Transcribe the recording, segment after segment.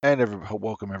And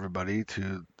welcome everybody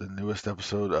to the newest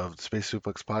episode of the Space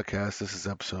Suplex Podcast. This is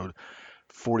episode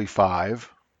 45.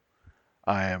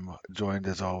 I am joined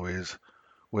as always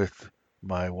with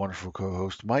my wonderful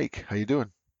co-host Mike. How you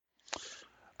doing?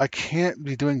 I can't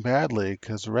be doing badly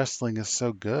because wrestling is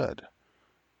so good.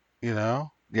 You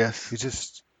know, Yes, you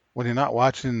just when you're not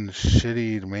watching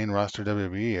shitty main roster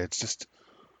WWE, it's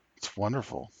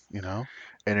wonderful. and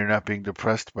you're not being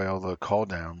depressed by all the call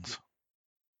downs.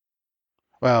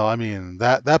 Well, I mean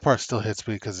that part still hits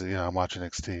me because I'm watching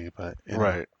NXT, but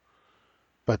Right.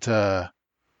 but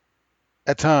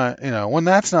at time when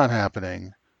that's not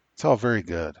happening, it's all very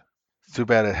good. It's too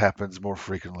bad it happens more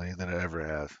frequently than it ever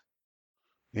has.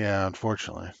 Yeah,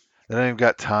 unfortunately. They don't even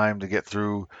got time to get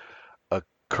through a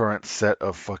current set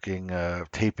of fucking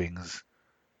tapings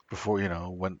before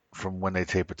when they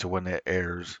tape it to when it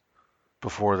airs.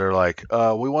 Before they're like,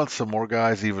 we want some more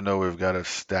guys, even though we've got a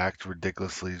stacked,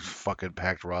 ridiculously fucking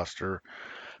packed roster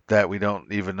that we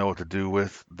don't even know what to do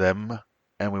with them,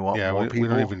 and we want Yeah, more we don't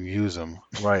people. even use them.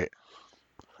 Right.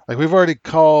 Like we've already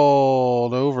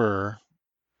called over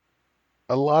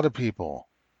a lot of people,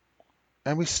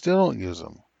 and we still don't use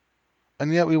them,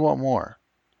 and yet we want more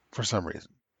for some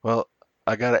reason. Well,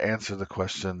 I got to answer the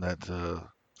question that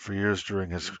for years during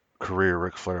his career,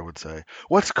 Ric Flair would say,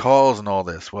 "What's causing all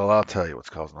this?" Well, I'll tell you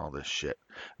what's causing all this shit.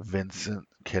 Vincent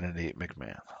Kennedy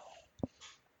McMahon.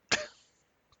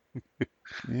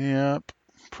 Yep,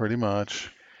 pretty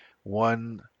much.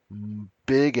 One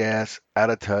big ass, out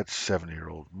of touch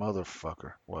 70-year-old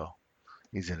motherfucker. Well,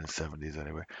 he's in his 70s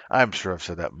anyway. I'm sure I've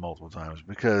said that multiple times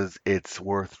because it's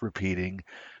worth repeating,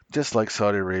 just like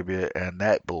Saudi Arabia and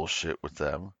that bullshit with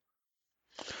them.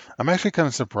 I'm actually kind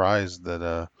of surprised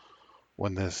that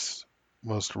when this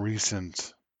most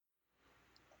recent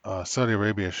Saudi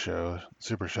Arabia show,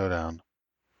 Super Showdown,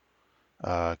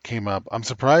 came up, I'm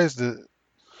surprised that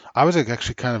I was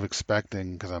actually kind of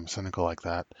expecting, because I'm cynical like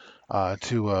that,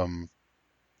 to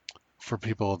for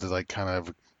people to like kind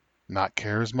of not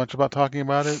care as much about talking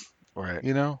about it, Right.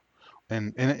 you know,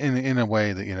 and in a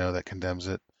way that that condemns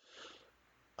it.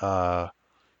 Because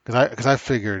I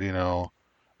figured,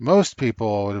 most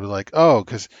people would be like, oh,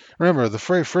 because remember the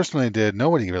very first one they did,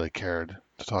 nobody really cared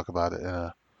to talk about it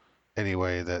in any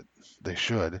way that they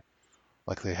should,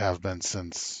 like they have been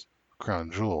since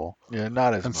Crown Jewel. Yeah,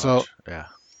 not as And so much. Yeah.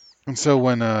 and so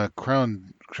when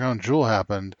Crown Jewel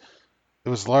happened, it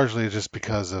was largely just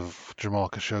because of Jamal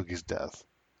Khashoggi's death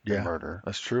and Yeah, murder.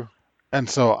 that's true. And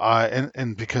so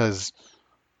and because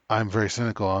I'm very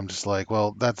cynical, I'm just like,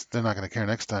 well, they're not going to care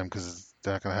next time because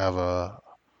they're not going to have a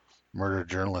murdered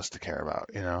journalist to care about.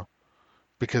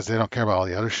 Because they don't care about all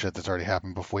the other shit that's already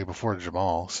happened way before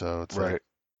Jamal. So it's like,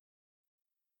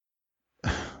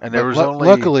 Right. And there but was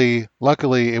only,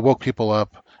 luckily, it woke people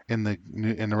up in the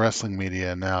wrestling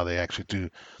media, and now they actually do.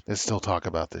 They still talk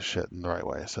about this shit in the right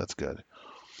way, so that's good.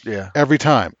 yeah, Every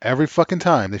fucking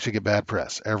time, they should get bad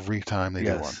press. Every time they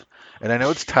do one. yes. And I know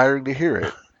it's tiring to hear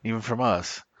it, even from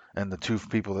us and the two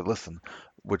people that listen,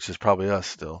 which is probably us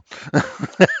still.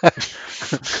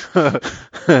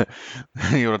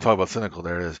 You want to talk about cynical?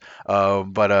 There it is.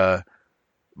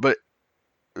 But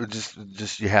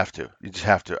just you have to. You just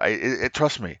have to.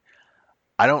 Trust me.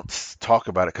 I don't talk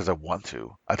about it because I want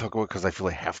to. I talk about it because I feel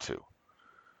I have to.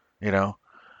 You know,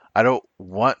 I don't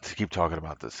want to keep talking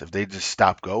about this. If they just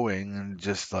stop going and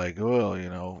just like,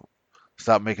 well,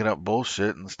 stop making up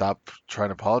bullshit and stop trying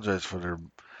to apologize for their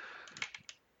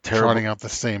terrible. Trotting out the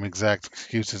same exact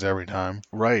excuses every time,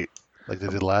 Right. like they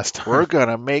did last We're time,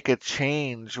 gonna make a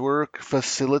change. We're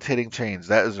facilitating change.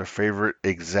 That is their favorite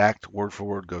exact word for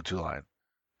word go to line.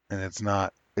 and it's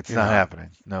not. It's You're not not.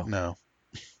 happening. No, No,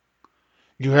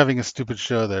 you having a stupid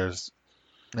show. There's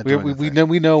not doing the thing.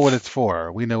 we know what it's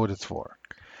for. We know what it's for.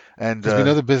 And Because we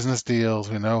know the business deals,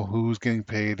 we know who's getting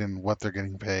paid and what they're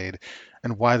getting paid,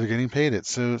 and why they're getting paid it.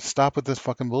 So stop with this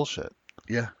fucking bullshit.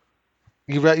 yeah,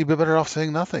 You'd be better off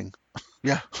saying nothing.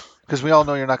 yeah, because we all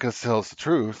know you're not gonna tell us the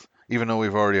truth, even though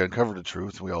we've already uncovered the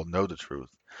truth. We all know the truth.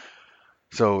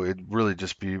 So it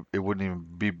wouldn't even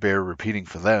be bear repeating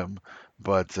for them.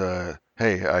 But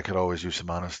hey, I could always use some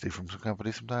honesty from some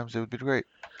companies sometimes. It would be great.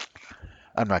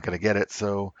 I'm not gonna get it,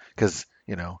 so because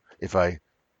if I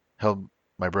held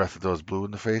my breath if those blue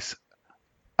in the face,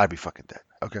 I'd be fucking dead.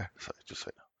 Okay, so just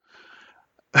so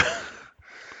you know.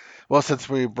 Well, since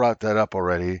we brought that up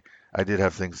already, I did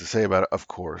have things to say about it, of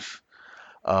course.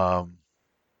 Um,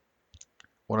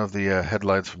 one of the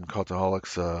headlines from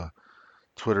Cultaholics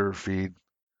Twitter feed,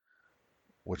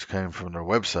 which came from their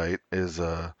website, is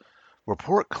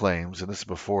report claims, and this is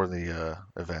before the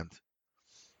event,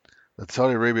 that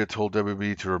Saudi Arabia told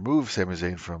WB to remove Sami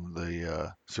Zayn from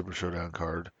the Super Showdown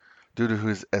card due to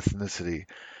his ethnicity,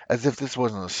 as if this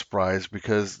wasn't a surprise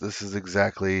because this is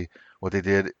exactly what they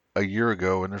did a year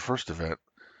ago in their first event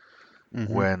Hmm.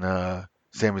 when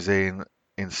Sami Zayn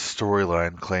in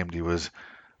storyline claimed he was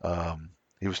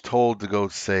told to go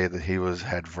say that he was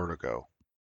had vertigo.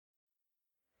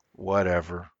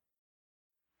 Whatever.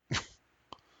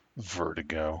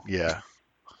 Vertigo. Yeah.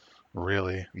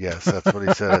 Really? Yes, that's what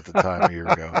he said at the time a year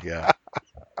ago. Yeah.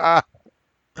 Ah,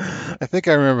 I think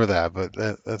I remember that, but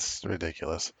that's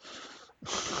ridiculous.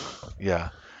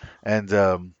 Yeah. And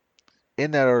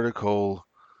in that article,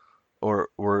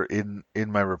 or in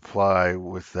my reply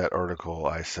with that article,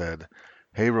 I said,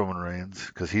 "Hey Roman Reigns,"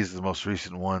 because he's the most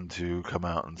recent one to come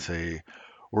out and say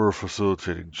we're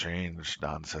facilitating change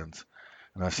nonsense.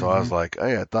 And so I was Hmm. like,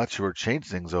 "Hey, I thought you were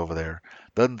changing things over there.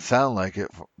 Doesn't sound like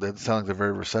it. Doesn't sound like they're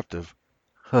very receptive."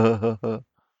 Yeah.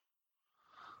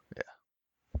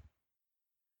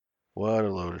 What a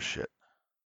load of shit.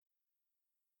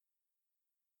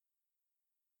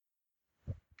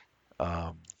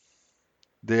 Um,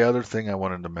 the other thing I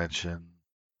wanted to mention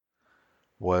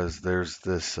was there's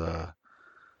this uh,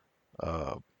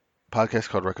 podcast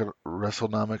called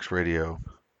WrestleNomics Radio,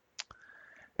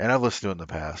 and I've listened to it in the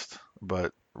past,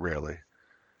 but rarely.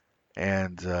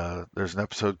 And there's an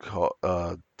episode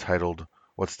titled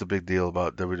 "What's the Big Deal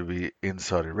About WWE in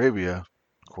Saudi Arabia?"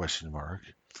 Question mark.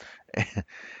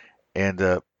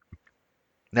 And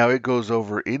now it goes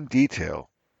over in detail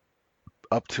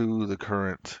up to the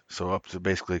current, so up to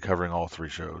basically covering all three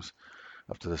shows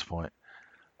up to this point.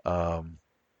 Um,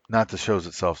 Not the shows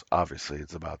itself, obviously.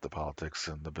 It's about the politics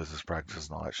and the business practices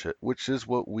and all that shit, which is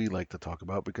what we like to talk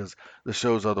about because the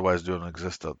shows otherwise don't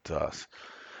exist to us.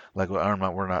 Like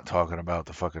we're not talking about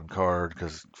the fucking card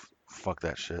because fuck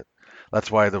that shit.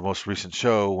 That's why the most recent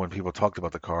show, when people talked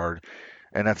about the card,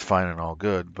 and that's fine and all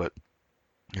good, but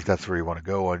if that's where you want to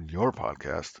go on your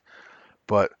podcast,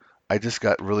 but I just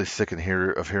got really sick of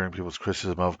hearing people's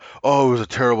criticism of, oh, it was a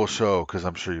terrible show, because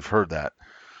I'm sure you've heard that,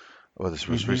 or this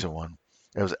most Hmm. recent one.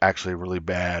 It was actually really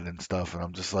bad and stuff, and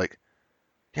I'm just like,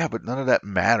 yeah, but none of that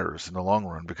matters in the long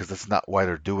run because that's not why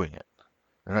they're doing it.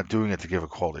 They're not doing it to give a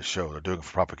quality show. They're doing it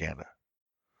for propaganda.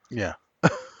 Yeah.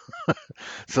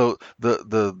 So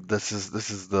this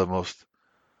is the most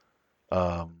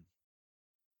um,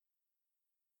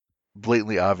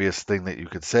 blatantly obvious thing that you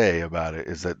could say about it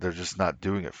is that they're just not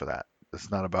doing it for that.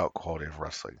 It's not about quality of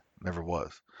wrestling. Never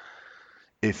was.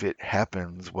 If it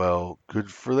happens, well, good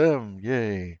for them.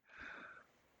 Yay.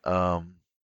 Um,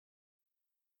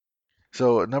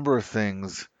 so a number of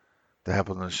things that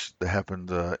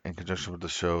happened in conjunction with the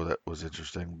show that was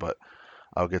interesting, but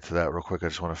I'll get to that real quick. I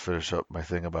just want to finish up my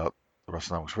thing about the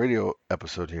WrestleNomics Radio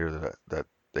episode here that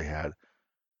they had,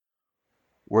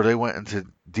 where they went into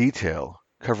detail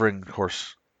covering, of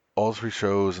course, all three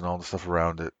shows and all the stuff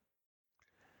around it.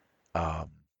 Um,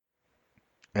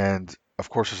 and of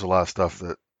course, there's a lot of stuff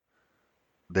that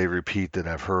they repeat that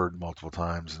I've heard multiple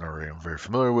times and already I'm very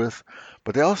familiar with.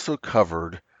 But they also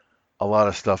covered a lot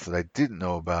of stuff that I didn't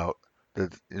know about,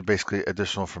 that basically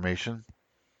additional information.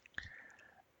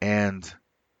 And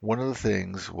one of the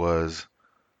things was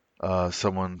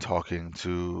someone talking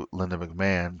to Linda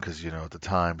McMahon, because, at the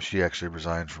time she actually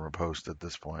resigned from her post at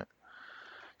this point.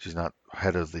 She's not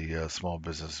head of the Small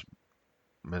Business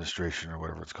Administration or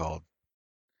whatever it's called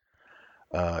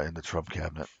in the Trump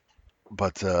cabinet.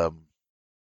 But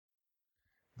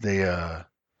they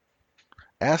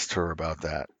asked her about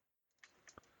that,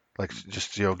 like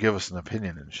just give us an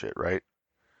opinion and shit, right?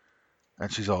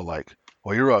 And she's all like,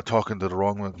 "Well, you're out talking to the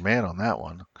wrong McMahon on that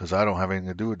one, because I don't have anything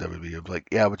to do with WWE." I'm like,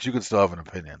 "Yeah, but you can still have an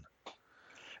opinion."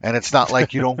 And it's not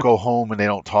like you don't go home and they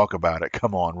don't talk about it.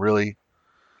 Come on, really?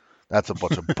 That's a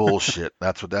bunch of bullshit.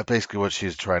 That's basically what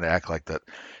she's trying to act like, that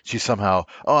she's somehow,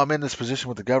 oh, I'm in this position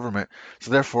with the government,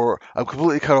 so therefore I'm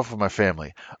completely cut off from my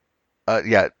family.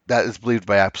 Yeah, that is believed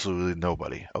by absolutely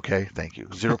nobody. Okay, thank you.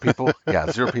 Zero people? Yeah,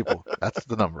 zero people. That's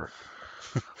the number.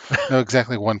 No,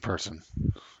 exactly one person.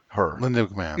 Her. Linda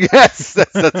McMahon. Yes,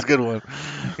 that's a good one.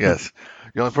 Yes,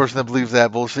 the only person that believes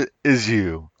that bullshit is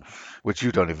you, which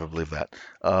you don't even believe that.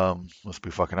 Let's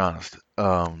be fucking honest.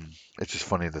 It's just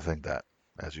funny to think that,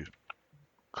 as you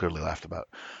clearly laughed about.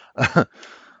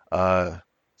 uh,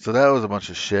 so that was a bunch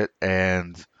of shit,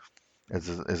 and as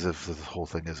if the whole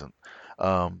thing isn't.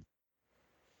 Um,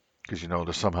 because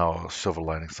there's somehow a silver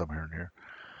lining somewhere in here.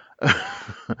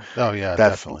 Oh yeah,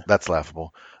 that's definitely. that's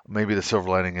laughable. Maybe the silver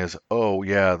lining is, oh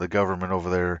yeah, the government over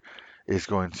there is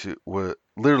going to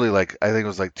literally, like, I think it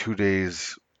was like 2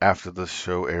 days after the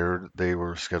show aired, they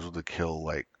were scheduled to kill,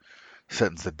 like,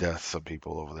 sentence to death some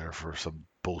people over there for some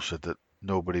bullshit that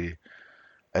nobody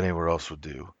anywhere else would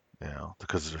do,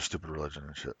 because of their stupid religion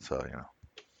and shit. So,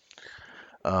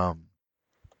 Um,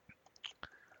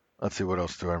 let's see, what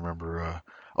else do I remember?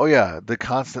 Oh yeah, the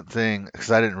constant thing,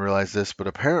 because I didn't realize this, but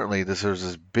apparently there's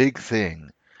this big thing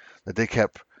that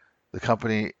the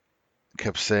company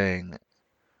kept saying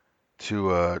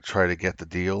to try to get the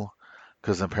deal,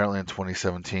 because apparently in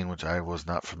 2017, which I was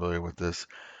not familiar with this,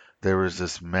 there was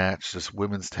this match, this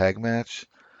women's tag match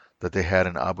that they had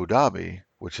in Abu Dhabi,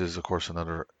 which is of course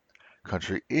another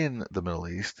country in the Middle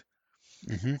East,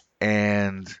 Hmm.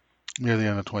 and Near the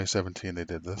end of 2017, they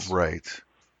did this. right,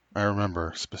 I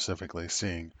remember specifically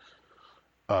seeing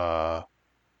uh,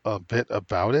 a bit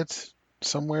about it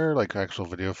somewhere, like actual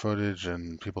video footage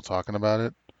and people talking about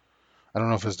it. I don't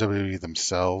know if it's WWE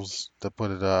themselves that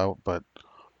put it out, but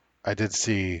I did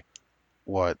see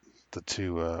what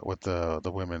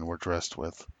the women were dressed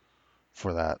with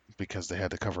for that because they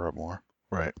had to cover up more.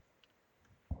 right,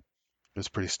 It was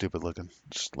pretty stupid looking,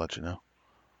 just to let you know.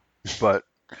 but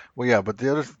well, yeah, but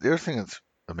the other thing that's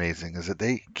amazing is that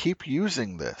they keep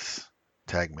using this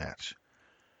tag match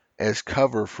as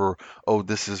cover for, oh,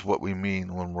 this is what we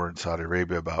mean when we're in Saudi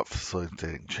Arabia about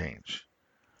facilitating change.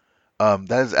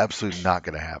 That is absolutely not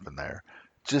going to happen there.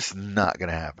 Just not going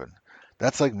to happen.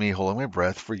 That's like me holding my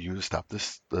breath for you to stop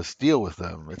this deal with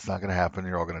them. It's not going to happen.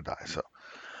 You're all going to die. So,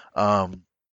 um,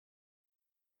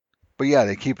 but yeah,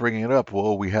 they keep bringing it up.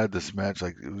 Well, we had this match.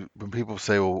 Like when people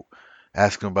say, well,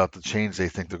 ask them about the change they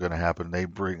think they're going to happen, they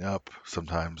bring up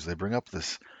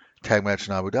this tag match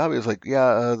in Abu Dhabi. It's like,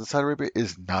 yeah, the Saudi Arabia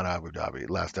is not Abu Dhabi.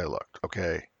 Last I looked.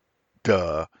 Okay,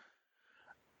 duh.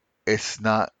 It's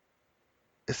not.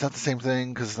 It's not the same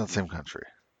thing because it's not the same country.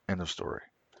 End of story.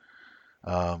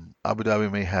 Abu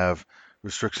Dhabi may have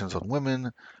restrictions on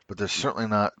women, but they're certainly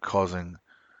not causing.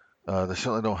 They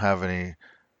certainly don't have any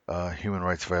human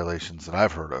rights violations that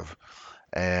I've heard of,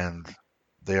 and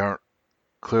they aren't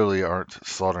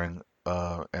slaughtering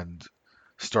and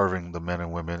starving the men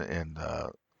and women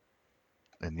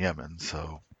in Yemen.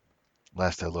 So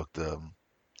last I looked,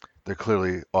 they're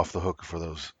clearly off the hook for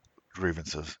those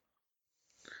grievances,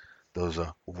 those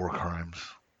war crimes,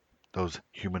 those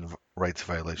rights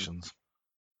violations.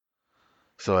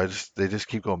 So they just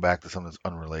keep going back to something that's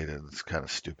unrelated. It's kind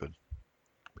of stupid.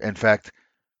 In fact,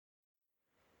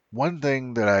 one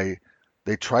thing that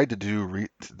they tried to do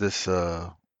this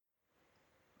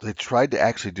they tried to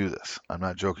actually do this. I'm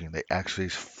not joking. They actually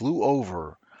flew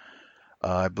over.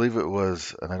 I believe it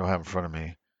was, and I don't have it in front of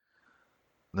me.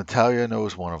 Natalia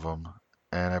knows one of them,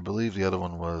 and I believe the other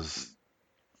one was.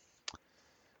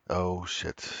 Oh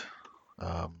shit.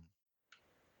 Um,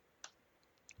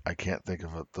 I can't think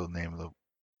of the name of the.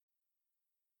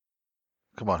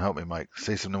 Come on, help me, Mike.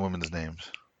 Say some of the women's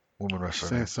names. Women wrestler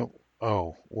Say names. so.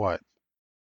 Oh, what?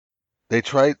 They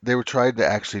tried. They were trying to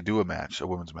actually do a match, a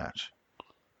women's match.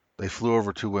 They flew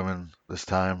over two women this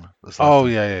time. This last Oh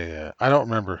time. yeah, yeah, yeah. I don't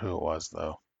remember who it was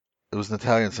though. It was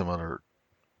Natalia and some other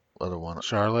one.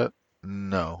 Charlotte,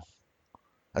 No,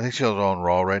 I think she's on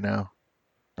Raw right now.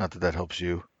 Not that that helps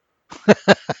you.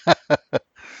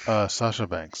 Sasha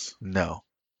Banks. No,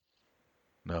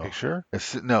 Are you no. sure?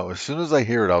 No, as soon as I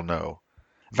hear it, I'll know.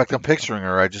 In fact, I'm picturing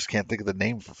her. I just can't think of the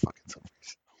name for fucking some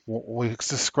reason.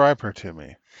 Describe her to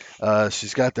me.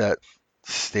 She's got that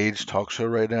stage talk show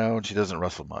right now, and she doesn't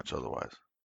wrestle much otherwise.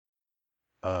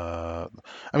 Uh,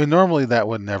 I mean, normally that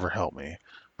would never help me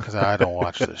because I don't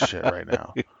watch this shit right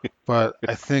now. But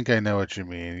I think I know what you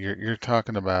mean. You're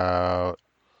talking about,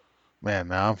 man.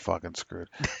 Now I'm fucking screwed.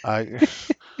 Uh,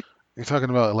 you're talking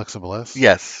about Alexa Bliss.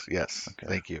 Yes, yes. Okay.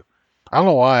 Thank you. I don't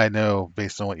know why I know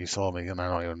based on what you told me, and I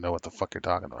don't even know what the fuck you're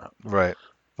talking about. Right.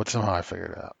 But somehow I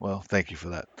figured it out. Well, thank you for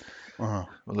that. Uh-huh.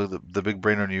 Well, the big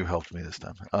brain on you helped me this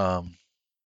time.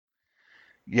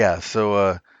 Yeah.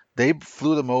 So they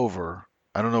flew them over.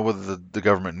 I don't know whether the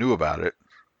government knew about it.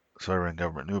 Sovereign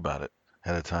government knew about it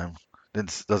ahead of time.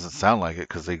 Doesn't sound like it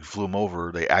because they flew them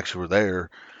over. They actually were there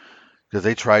because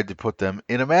they tried to put them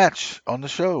in a match on the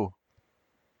show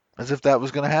as if that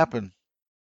was going to happen.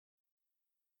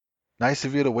 Nice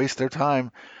of you to waste their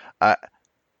time. I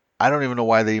I don't even know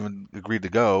why they even agreed to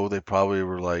go. They probably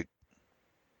were like,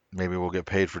 maybe we'll get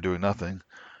paid for doing nothing.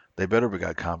 They better be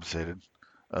got compensated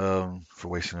for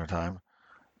wasting their time.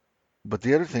 But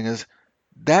the other thing is,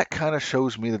 that kind of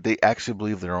shows me that they actually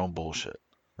believe their own bullshit.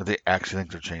 That they actually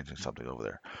think they're changing something over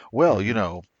there. Well, Hmm. you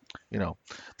know,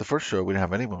 the first show we didn't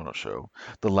have anyone on the show.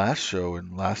 The last show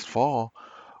in last fall,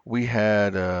 we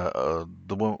had a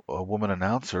woman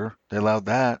announcer. They allowed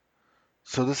that.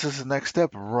 So this is the next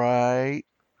step, right?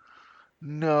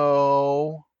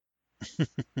 No,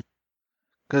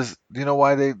 Because do you know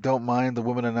why they don't mind the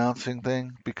women announcing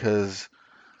thing? Because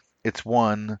it's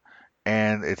one,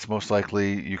 and it's most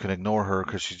likely you can ignore her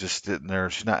because she's just sitting there.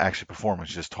 She's not actually performing.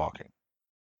 She's just talking.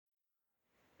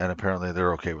 And apparently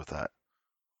they're okay with that.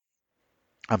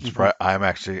 I'm Hmm. surprised.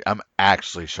 I'm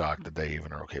actually shocked that they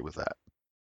even are okay with that.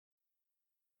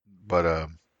 But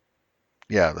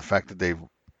yeah, the fact that they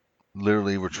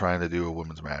literally were trying to do a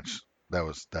women's match,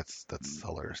 that's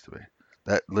hilarious to me.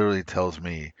 That literally tells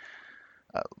me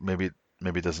maybe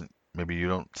it doesn't maybe you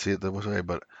don't see it that way,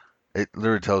 but it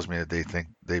literally tells me that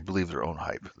they believe their own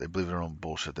hype. They believe their own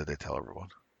bullshit that they tell everyone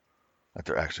that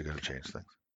they're actually going to change things.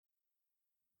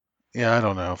 Yeah, I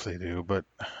don't know if they do, but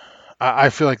I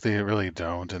feel like they really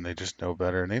don't, and they just know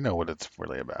better, and they know what it's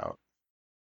really about.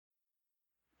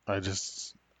 I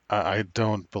just, I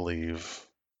don't believe.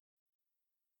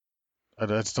 I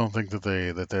just don't think that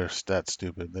they're that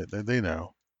stupid. They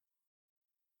know.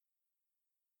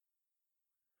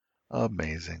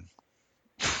 Amazing.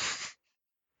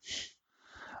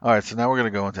 All right, so now we're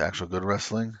going to go into actual good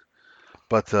wrestling.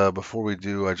 But before we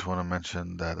do, I just want to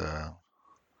mention that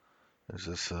there's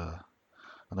this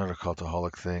another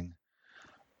cultaholic thing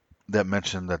that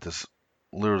mentioned that this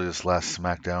last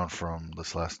SmackDown from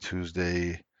this last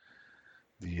Tuesday,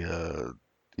 the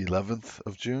 11th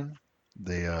of June,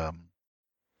 they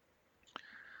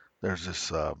there's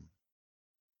this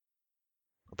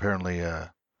apparently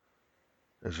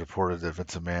it's reported that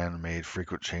Vince McMahon made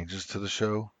frequent changes to the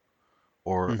show,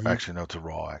 or Hmm. actually no, to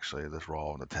Raw actually, this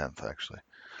Raw on the 10th actually,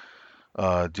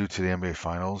 due to the NBA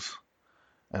Finals,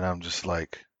 and I'm just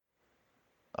like,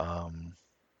 um,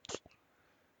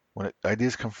 when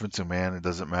ideas come from Vince McMahon, it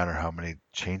doesn't matter how many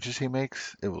changes he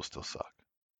makes, it will still suck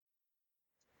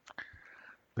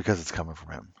because it's coming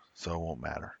from him, so it won't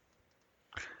matter.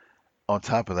 On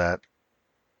top of that,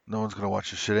 no one's gonna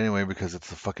watch this shit anyway because it's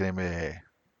the fucking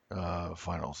NBA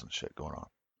finals and shit going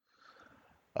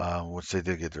on. Which they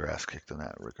did get their ass kicked in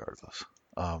that regardless.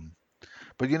 Um,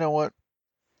 but you know what?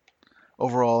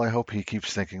 Overall, I hope he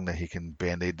keeps thinking that he can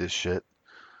band-aid this shit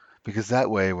because that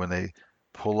way, when they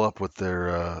pull up with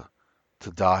their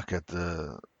to dock at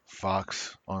the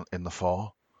Fox in the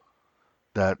fall,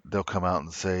 that they'll come out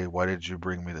and say, "Why did you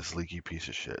bring me this leaky piece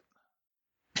of shit?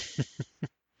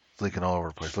 It's leaking all over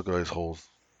the place. Look at all these holes.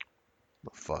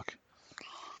 The fuck."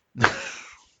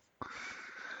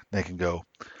 They can go.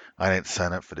 I didn't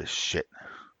sign up for this shit.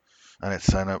 I didn't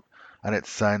sign up. I didn't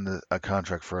sign a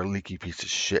contract for a leaky piece of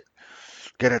shit.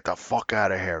 Get it the fuck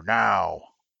out of here now.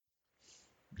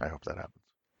 I hope that happens.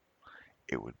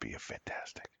 It would be a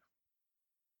fantastic.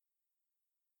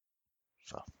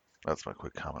 So that's my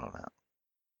quick comment on that.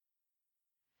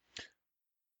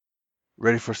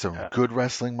 Ready for some Yeah, good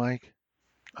wrestling, Mike?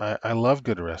 I love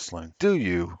good wrestling. Do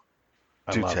you?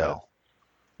 I Do love it. tell.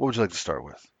 What would you like to start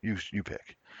with? You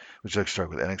pick. Would you like to start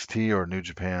with NXT or New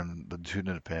Japan, the two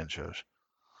New Japan shows?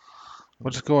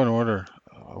 We'll just go in order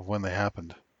of when they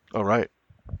happened. All right,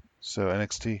 So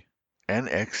NXT.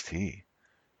 NXT.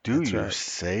 Do That's you right.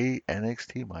 say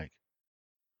NXT, Mike?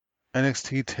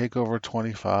 NXT Takeover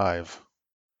 25.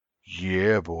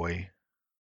 Yeah, boy.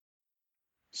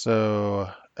 So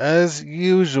as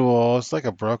usual, it's like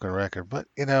a broken record, but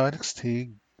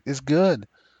NXT is good.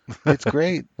 It's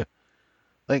great.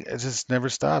 Like it just never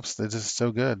stops. It's just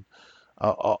so good.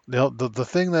 The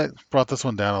thing that brought this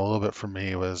one down a little bit for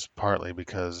me was partly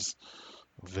because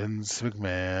Vince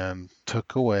McMahon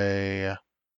took away,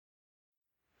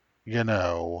 you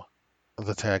know,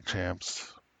 the tag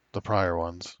champs, the prior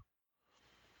ones.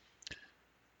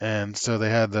 And so they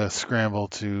had to scramble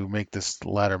to make this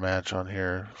ladder match on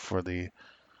here for the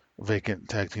vacant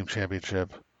tag team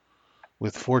championship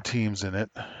with four teams in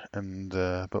it. And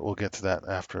but we'll get to that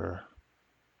after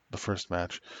the first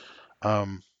match.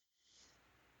 Um,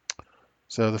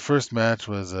 so the first match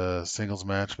was a singles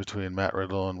match between Matt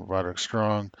Riddle and Roderick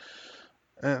Strong,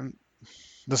 and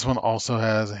this one also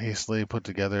has a hastily put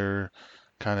together,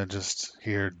 kind of just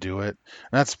here, do it.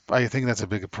 And I think that's a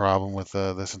big problem with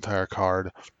this entire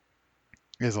card,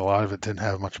 is a lot of it didn't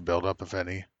have much build up, if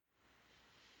any.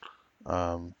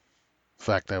 In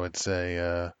fact, I would say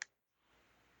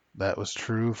that was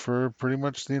true for pretty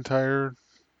much the entire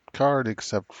card,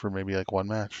 except for maybe like one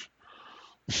match.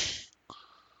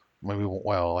 Maybe,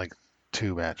 well, like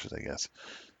two matches, I guess.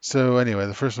 So anyway,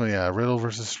 the first one, yeah, Riddle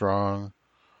versus Strong.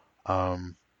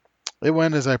 Um, it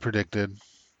went as I predicted,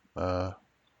 uh,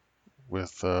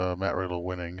 with Matt Riddle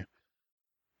winning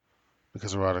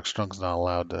because Roderick Strong's not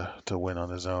allowed to win on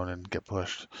his own and get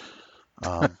pushed.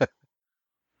 Um,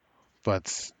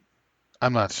 but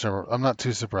I'm not sure. I'm not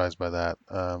too surprised by that.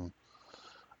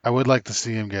 I would like to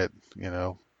see him get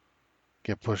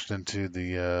pushed into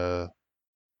the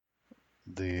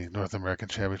the North American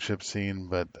Championship scene,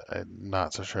 but I'm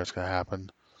not so sure it's going to happen.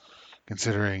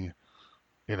 Considering,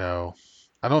 you know,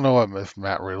 I don't know if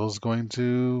Matt Riddle's going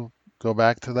to go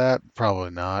back to that.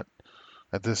 Probably not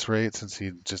at this rate, since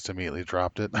he just immediately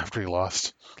dropped it after he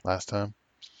lost last time.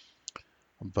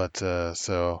 But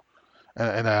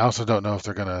and I also don't know if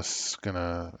they're gonna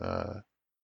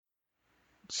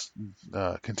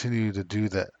continue to do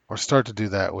that or start to do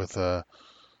that with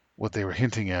what they were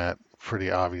hinting at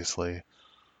pretty obviously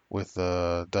with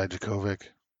Dijakovic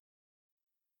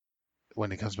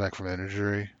when he comes back from an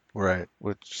injury. Right.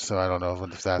 Which so I don't know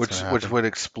if that's Which gonna which happen. would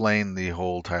explain the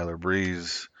whole Tyler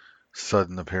Breeze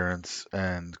sudden appearance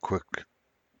and quick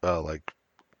like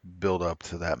build up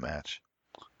to that match.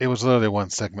 It was literally one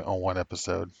segment on one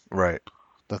episode Right.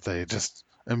 that they just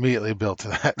immediately built to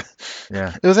that.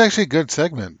 Yeah. It was actually a good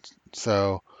segment,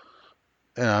 so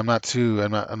yeah, I'm not too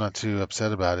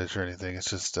upset about it or anything. It's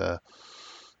just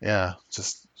yeah,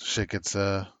 just shit gets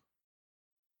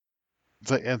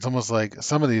it's almost like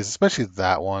some of these, especially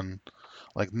that one,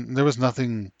 like there was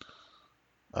nothing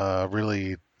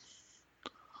really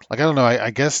like I don't know.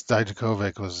 I guess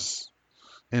Dijakovic was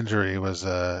injury was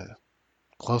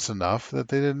close enough that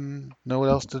they didn't know what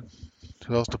else to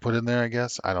who else to put in there. I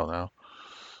guess I don't know,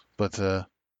 but uh,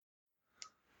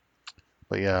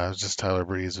 but yeah, it was just Tyler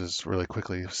Breeze was really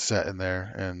quickly set in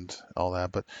there and all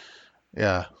that. But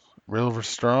yeah, Real over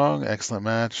Strong, excellent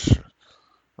match.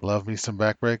 I love me some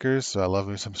backbreakers, so I love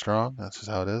me some Strong. That's just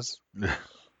how it is.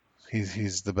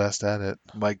 He's the best at it.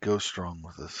 Might go strong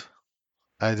with this.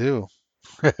 I do.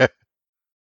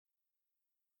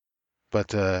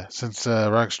 But since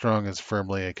Rock Strong is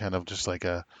firmly a kind of just like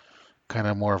a kind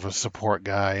of more of a support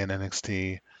guy in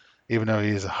NXT, even though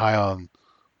he's high on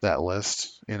that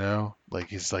list, like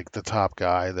he's like the top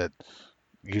guy that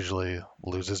usually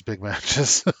loses big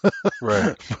matches.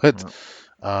 Right. but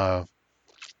uh,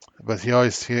 but he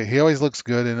always looks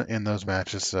good in those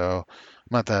matches, so I'm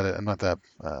not that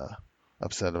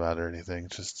upset about it or anything.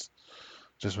 Just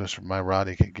wish my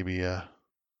Roddy could give me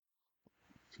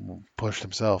pushed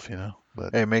himself.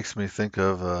 But Hey, it makes me think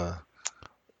of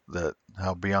that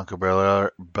how Bianca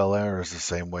Belair is the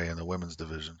same way in the women's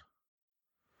division.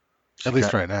 She at can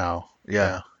least right now,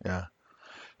 Yeah, yeah. yeah.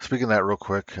 Speaking of that real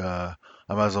quick, I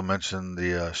might as well mention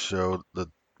the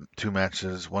two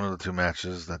matches, one of the two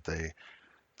matches that they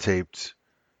taped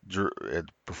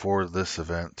before this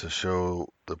event to show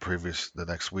the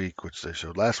next week, which they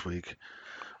showed last week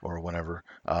or whenever.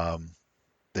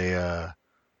 They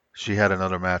She had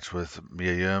another match with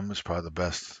Mia Yim. It's probably the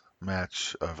best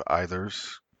match of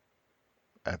either's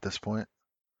at this point.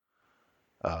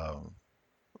 Um,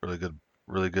 really good,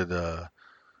 really good,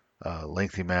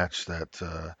 lengthy match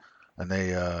and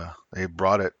they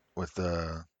brought it with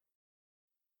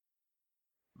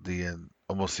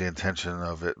almost the intention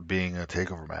of it being a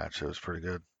takeover match. It was pretty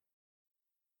good.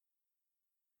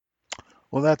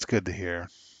 Well, that's good to hear.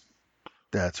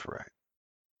 That's right.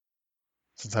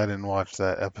 Since I didn't watch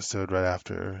that episode right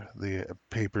after the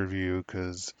pay-per-view,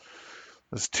 because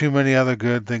there's too many other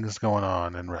good things going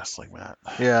on in wrestling, Matt.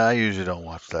 Yeah, I usually don't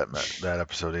watch that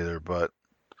episode either, but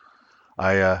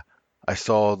I uh, I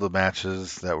saw the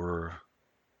matches that were,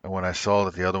 and when I saw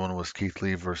that the other one was Keith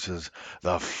Lee versus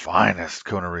the finest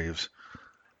Kona Reeves,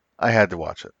 I had to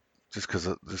watch it just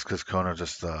 'cause Kona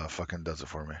just fucking does it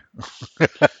for me.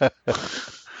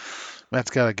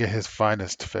 Matt's got to get his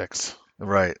finest fix.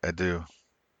 Right, I do.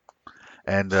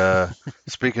 And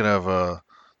speaking of the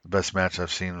best match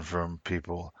I've seen from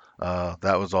people,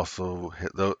 that was also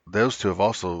those two have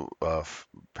also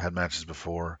had matches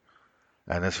before,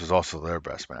 and this was also their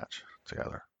best match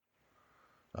together.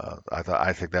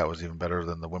 I think that was even better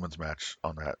than the women's match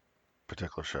on that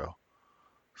particular show.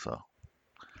 So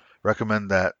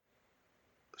recommend that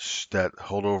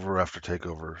holdover after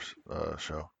takeover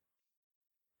show.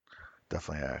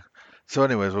 Definitely. Yeah. So,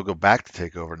 anyways, we'll go back to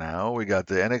Takeover now. We got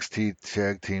the NXT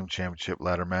Tag Team Championship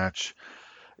ladder match.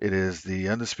 It is the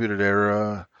Undisputed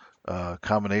Era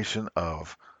combination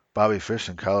of Bobby Fish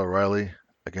and Kyle O'Reilly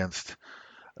against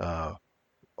uh,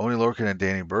 Oney Lorcan and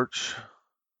Danny Burch,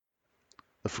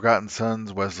 the Forgotten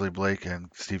Sons, Wesley Blake and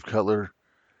Steve Cutler,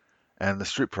 and the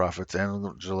Street Profits,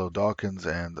 Angelo Dawkins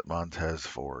and Montez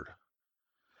Ford.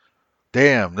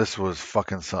 Damn, this was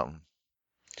fucking something.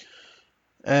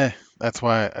 That's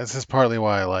why. This is partly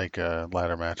why I like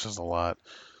ladder matches a lot.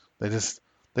 They just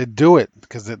they do it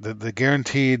because the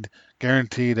guaranteed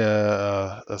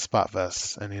a spot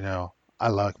fest, and I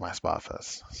like my spot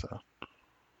fest. So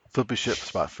Flippy Ship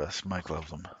Spot Fest. Mike loves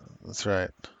them. that's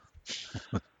right.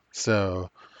 So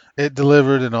it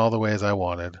delivered in all the ways I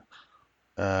wanted.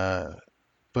 Uh,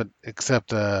 but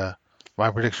except My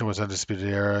prediction was Undisputed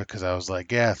Era because I was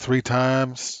like, yeah, 3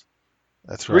 times.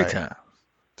 That's Three right, times.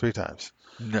 3 times.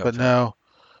 No But time. no,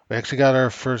 we actually got our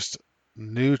first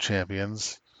new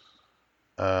champions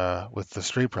with the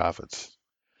Street Profits.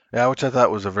 Yeah, which I thought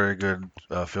was a very good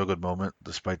feel good moment,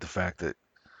 despite the fact that.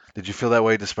 Did you feel that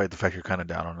way, despite the fact you're kind of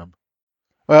down on them?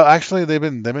 Well, actually, they've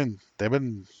been.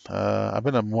 I've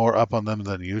been more up on them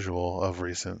than usual of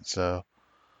recent, so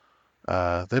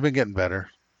they've been getting better.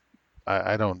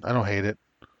 I don't hate it.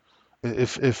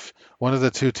 If one of the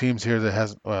two teams here that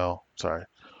has, well, sorry,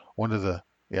 one of the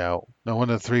yeah, no, one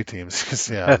of the three teams, because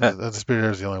yeah, the Spirit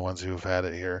are the only ones who've had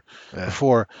it here Yeah.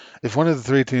 before. If one of the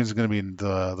three teams is going to be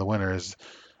the winners,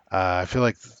 I feel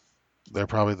like they're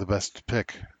probably the best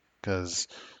pick because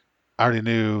I already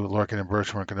knew Lorcan and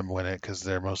Birch weren't going to win it because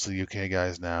they're mostly UK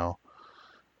guys now,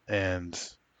 and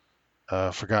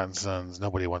Forgotten Sons,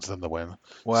 nobody wants them to win.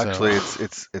 Well, So, actually,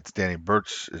 it's Danny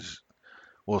Burch is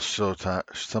will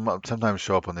sometimes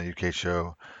show up on the UK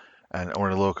show, and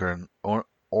Orny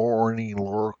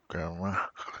Lorcan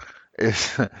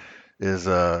is is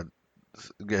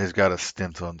has got a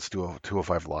stint on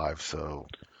 205 Live, so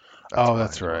that's oh, why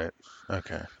that's as well. right.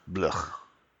 Okay. Blech.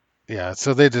 Yeah,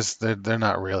 so they're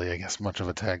not really, I guess, much of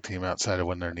a tag team outside of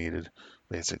when they're needed,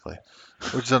 basically.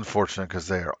 Which is unfortunate because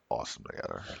they are awesome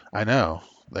together. I know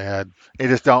they had You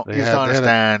just don't they had a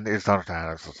understand. You just don't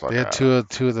understand. It's just they like, had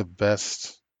two of the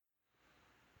best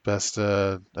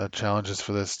challenges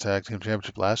for this tag team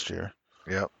championship last year.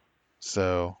 yep.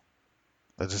 So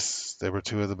they were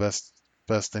two of the best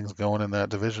things going in that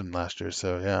division last year.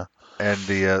 So yeah. And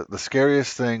the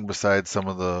scariest thing, besides some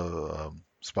of the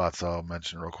spots I'll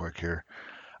mention real quick here,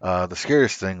 the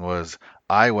scariest thing was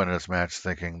I went in this match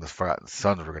thinking the Forgotten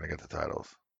Sons were going to get the titles.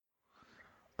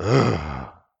 Ugh.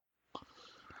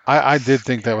 I did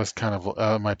think that Scary. was kind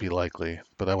of might be likely,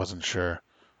 but I wasn't sure.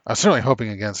 I was certainly hoping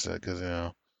against it because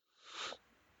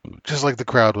just like the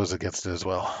crowd was against it as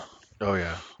well. Oh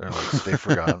yeah, they're like stay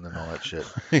forgotten and all that shit.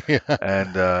 Yeah.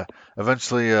 And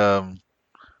eventually,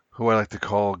 who I like to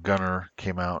call Gunner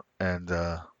came out, and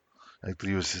I like to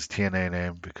use his TNA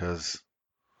name because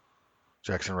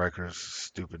Jackson Riker's a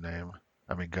stupid name.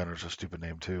 I mean, Gunner's a stupid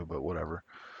name too, but whatever.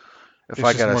 If It's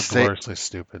I just gotta more say, gloriously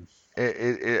stupid.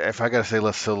 if I gotta say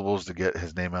less syllables to get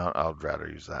his name out, I'd rather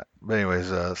use that. But anyways,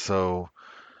 so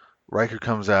Riker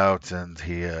comes out and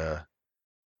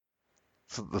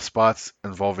so the spots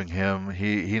involving him,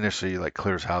 he initially like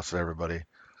clears house at everybody,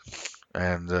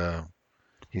 and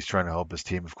he's trying to help his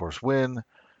team, of course, win.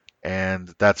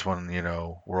 And that's when,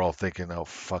 we're all thinking, oh,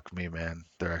 fuck me, man.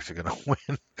 They're actually going to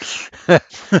win.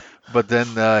 But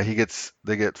then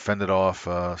they get fended off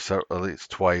at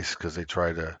least twice because he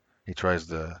tries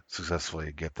to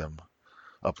successfully get them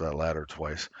up that ladder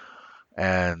twice.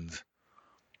 And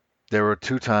there were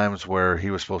two times where he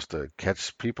was supposed to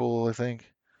catch people, I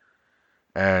think,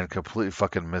 and completely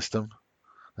fucking missed them.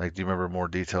 Like, do you remember more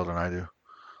detail than I do?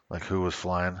 Like who was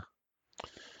flying?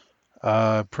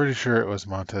 Pretty sure it was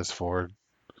Montez Ford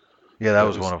Yeah, that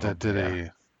was one of that them. did Yeah.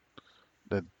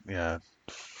 that yeah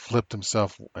flipped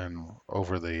himself and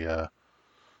over the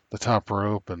top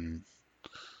rope and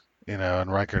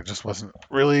and Riker just wasn't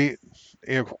really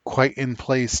quite in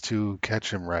place to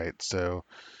catch him right, so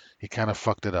he kind of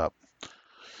fucked it up.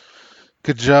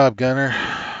 Good job, Gunner.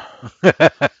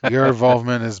 Your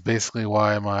involvement is basically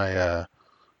why my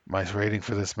rating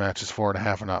for this match is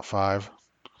 4.5 and not 5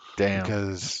 Damn.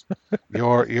 because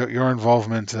your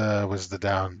involvement was the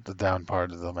down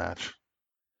part of the match.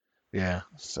 Yeah.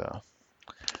 So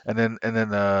And then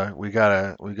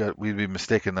we'd be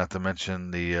mistaken not to mention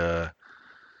the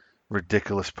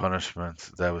ridiculous punishment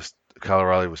that was Kyle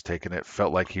O'Reilly was taking. It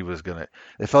felt like they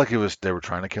were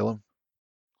trying to kill him.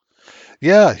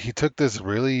 yeah, he took this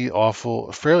really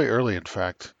awful, fairly early in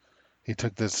fact. He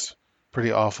took this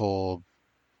pretty awful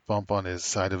bump on his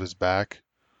side of his back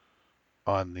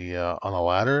on a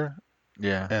ladder,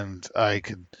 Yeah. and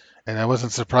it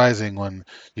wasn't surprising when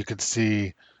you could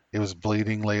see it was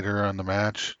bleeding later on the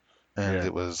match, and Yeah.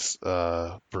 it was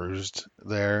bruised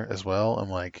there as well. I'm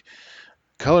like,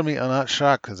 color me, I'm not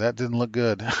shocked because that didn't look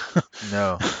good.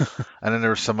 No. And then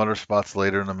there were some other spots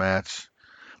later in the match.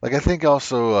 Like I think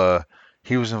also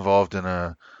he was involved in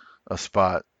a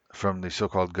spot from the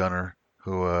so-called Gunner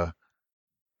who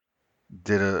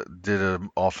did a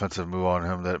offensive move on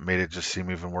him that made it just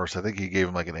seem even worse. I think he gave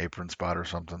him like an apron spot or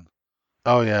something.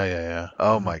 Oh yeah, yeah, yeah.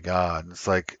 Oh my God. It's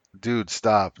like, dude,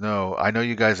 stop. No, I know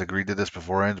you guys agreed to this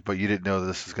beforehand, but you didn't know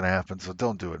this was going to happen, so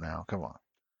don't do it now. Come on.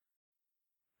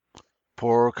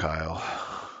 Poor Kyle.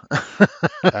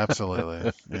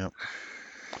 Absolutely. Yeah.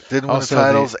 Didn't win the Also,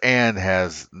 titles and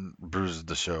has bruises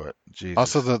to show it.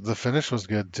 Jesus. the finish was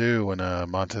good too when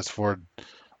Montez Ford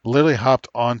literally hopped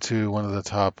onto one of the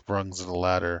top rungs of the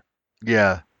ladder.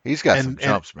 Yeah, he's got some And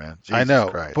jumps, man. I Jesus know,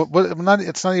 Christ. but not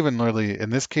it's not even really in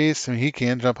this case. I mean, he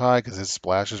can jump high because his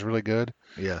splash is really good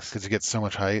Yes. because he gets so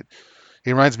much height.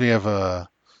 He reminds me of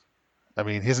I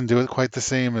mean, he doesn't do it quite the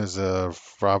same as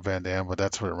Rob Van Dam, but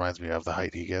that's what it reminds me of, the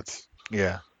height he gets.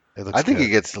 Yeah. It I looks think he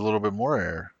good. gets a little bit more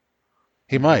air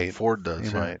He than might. Ford He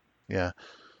does. Yeah. might. Yeah.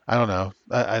 I don't know.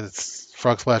 It's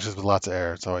frog splashes with lots of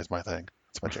air. It's always my thing.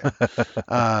 It's my jam.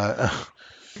 Uh,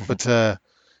 but so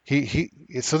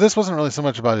this wasn't really so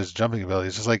much about his jumping ability.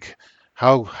 It's just like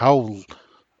how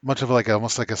much of like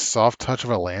almost like a soft touch of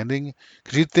a landing.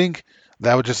 Because you'd think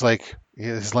that would just like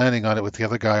his landing on it with the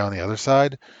other guy on the other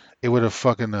side, it would have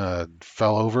fucking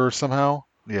fell over somehow.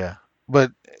 Yeah.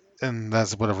 But and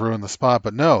that's would have ruined the spot.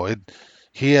 But no, it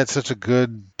he had such a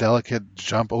good, delicate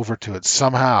jump over to it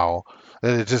somehow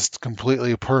that it just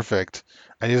completely perfect,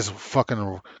 and he just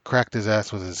fucking cracked his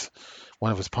ass with his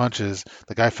one of his punches.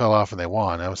 The guy fell off and they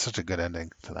won. That was such a good ending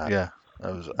to that. Yeah.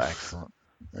 That was excellent.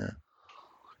 Yeah.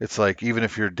 It's like even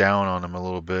if you're down on him a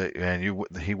little bit, and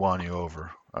he won you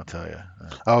over. I'll tell you.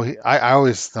 Oh, I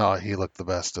always thought he looked the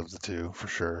best of the two for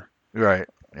sure, Right.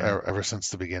 Yeah. ever since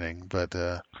the beginning. But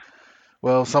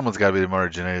Well, someone's got to be the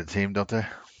marginated team, don't they?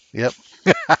 yep,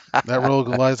 that role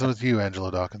lies with you,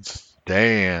 Angelo Dawkins.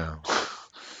 Damn.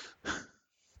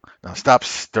 Now stop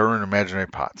stirring imaginary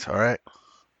pots, all right?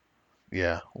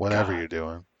 Yeah, whatever God. you're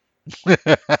doing.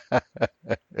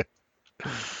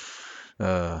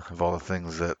 Of all the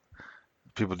things that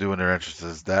people do in their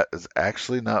entrances, that is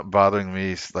actually not bothering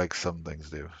me like some things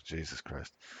do. Jesus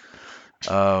Christ.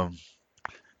 Um,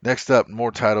 Next up,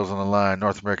 more titles on the line.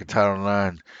 North American title on the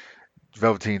line.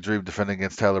 Velveteen Dream defending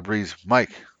against Tyler Breeze.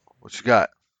 Mike, what you got?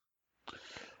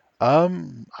 I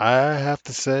have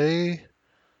to say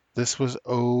this was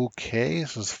okay.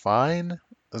 This was fine. It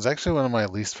was actually one of my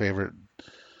least favorite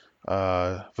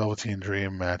Velveteen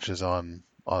Dream matches on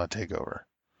a takeover.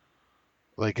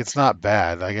 Like it's not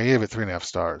bad. Like I gave it 3.5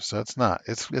 stars, so it's not.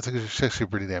 It's actually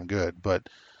pretty damn good. But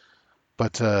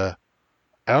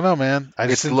I don't know, man. I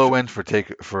just It's didn't, low end for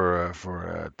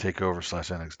takeover slash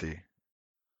NXT.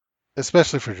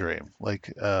 especially for Dream.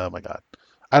 Like, oh my God,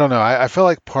 I don't know. I felt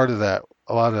like part of that,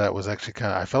 a lot of that was actually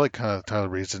kind of. I felt like kind of Tyler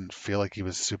Breeze didn't feel like he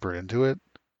was super into it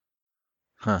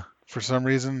Huh. for some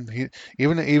reason. He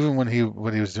even when he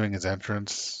was doing his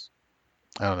entrance,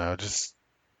 I don't know. Just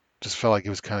felt like he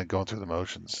was kind of going through the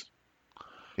motions.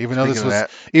 Even though Speaking this of was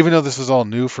that, even though this was all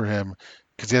new for him,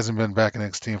 because he hasn't been back in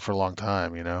NXT for a long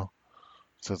time, you know.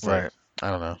 So it's like right. I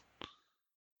don't know.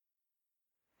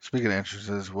 Speaking of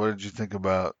entrances, what did you think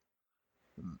about?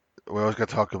 We always got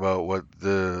to talk about what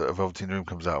the Velveteen Dream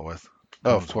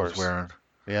Oh, of comes course. wearing.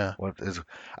 Yeah. What is?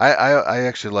 I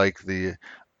actually like the.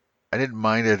 I didn't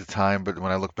mind it at the time, but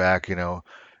when I look back,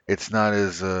 it's not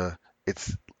as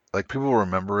it's like people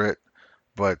remember it,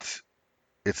 but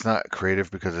it's not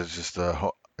creative because it's just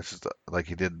like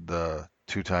he did the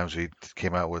two times he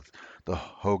came out with the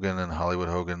Hogan and Hollywood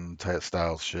Hogan type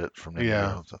style shit from the Yeah.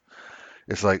 Indigo. So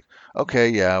it's like okay,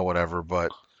 yeah, whatever,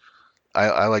 but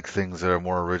I like things that are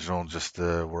more original, just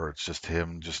where it's just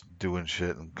him just doing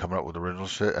shit and coming up with original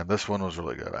shit. And this one was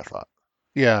really good, I thought.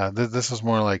 Yeah. This was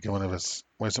more like one of his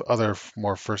other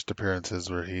more first appearances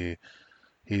where he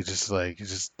just like he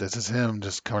just this is him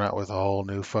just coming out with a whole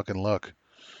new fucking look,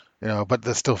 you know. But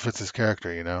that still fits his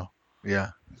character, you know. Yeah,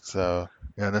 So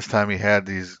yeah. And this time he had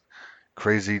these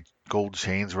crazy gold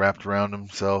chains wrapped around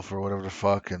himself or whatever the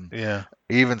fuck, and yeah.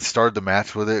 he even started the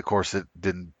match with it. Of course, it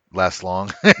didn't last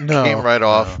long. It came No. right No.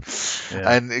 off,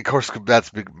 Yeah. and of course that's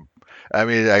big. I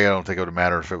mean, I don't think it would have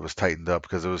mattered if it was tightened up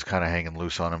because it was kind of hanging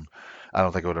loose on him. I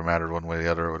don't think it would have mattered one way or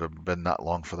the other. It would have been not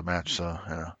long for the match, so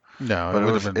No, it But it would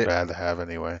have was been it. bad to have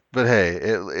anyway. But hey,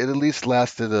 it at least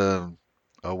lasted a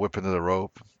whip into the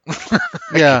rope, I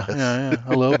Yeah. guess. Yeah. Yeah.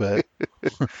 A little bit.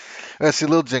 I see a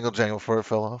little jingle jangle before it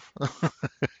fell off.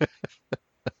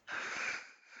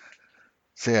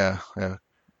 So yeah,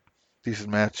 decent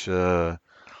match.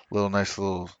 Little nice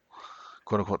little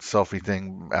quote unquote selfie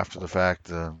thing after the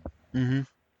fact, Hmm.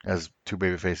 as two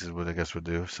baby faces would I guess would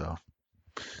do. So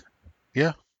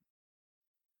Yeah.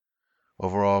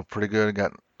 overall, pretty good.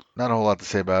 Got not a whole lot to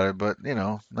say about it, but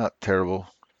not terrible.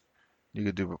 You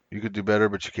could do better,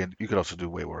 but you could also do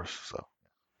way worse. So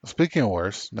Speaking of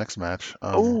worse, next match.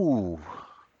 ooh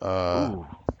Uh, ooh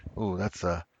ooh, that's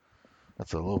a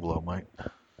low blow, Mike.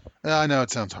 yeah, I know it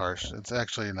sounds harsh. It's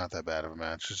actually not that bad of a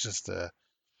match. It's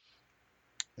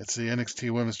the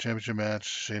NXT Women's Championship match.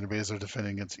 Shayna Baszler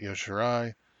defending against Io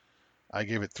Shirai. I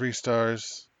gave it 3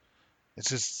 stars. it's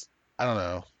just I don't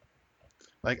know.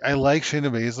 Like I like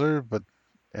Shayna Baszler, but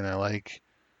and I like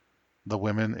the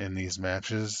women in these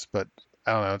matches, but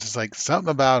I don't know, just like something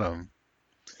about them.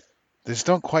 They just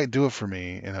don't quite do it for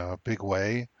me in a big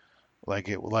way, like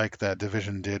that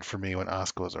division did for me when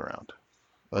Asuka was around.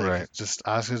 Like Right. it's just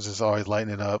Asuka's just always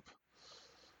lighting it up.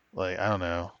 Like I don't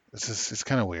know, it's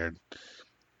kind of weird.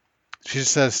 She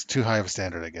just sets too high of a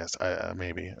standard, I guess.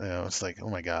 Maybe it's like oh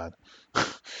my god,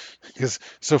 because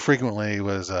so frequently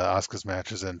was Asuka's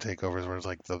matches and takeovers was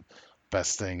like the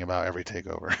best thing about every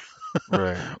takeover,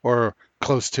 Right. or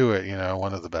close to it.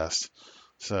 One of the best.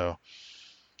 So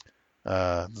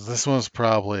this one's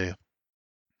probably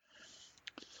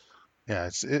yeah.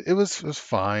 It was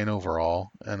fine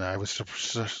overall, and I was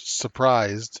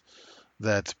surprised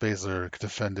that Baszler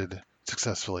defended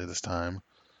successfully this time.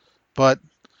 But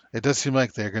it does seem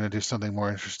like they're going to do something more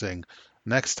interesting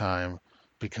next time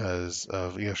because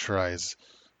of Io Shirai's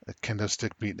kendo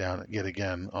stick beatdown yet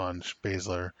again on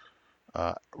Baszler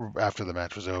uh, after the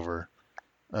match was over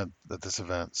at this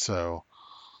event. So,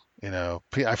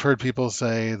 I've heard people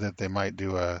say that they might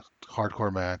do a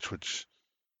hardcore match, which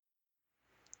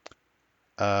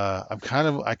I kind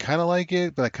of like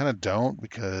it, but I kind of don't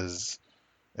because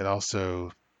it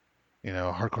also, a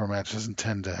hardcore match doesn't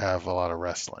tend to have a lot of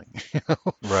wrestling,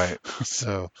 Right.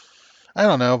 So I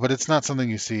don't know, but it's not something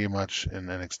you see much in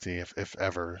NXT, if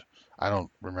ever. I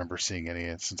don't remember seeing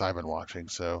any since I've been watching,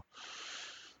 so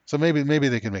maybe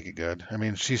they can make it good. I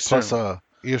mean, she's Plus, certainly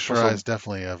Io plus Shirai a is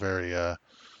definitely a very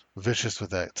vicious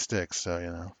with that stick,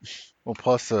 so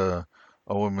plus a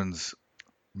women's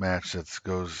match that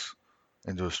goes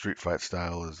into a street fight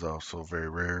style is also very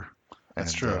rare.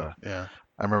 that's And true. Yeah.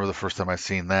 I remember the first time I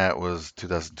seen that was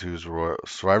 2002's Royal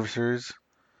Survivor Series.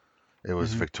 It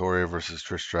was Hmm. Victoria versus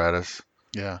Trish Stratus.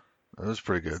 Yeah. It was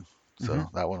pretty good. Hmm. So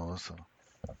that one was,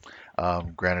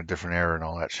 granted, different era and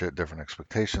all that shit, different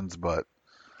expectations, but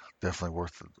definitely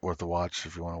worth a watch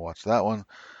if you want to watch that one.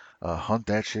 Hunt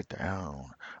that shit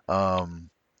down. Um,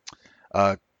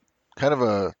 uh, kind of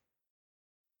a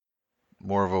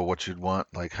more of a what you'd want,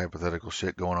 like hypothetical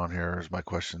shit going on here is my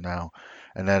question now,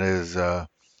 and that is,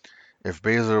 if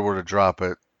Baszler were to drop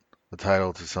the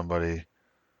title to somebody,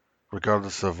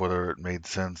 regardless of whether it made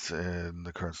sense in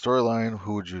the current storyline,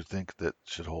 who would you think that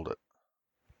should hold it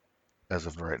as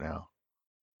of right now,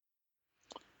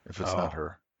 if it's not Oh,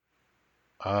 her?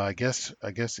 I guess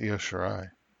Io Shirai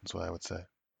is what I would say,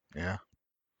 Yeah.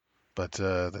 but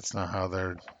that's not how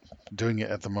they're doing it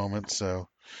at the moment. So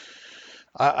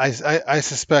I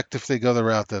suspect if they go the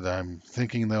route that I'm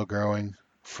thinking they're going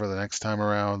for the next time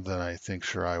around, then I think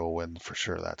Shirai will win for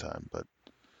sure that time. But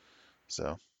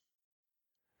so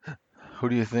Who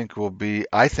do you think will be?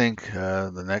 I think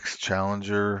the next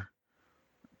challenger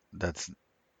that's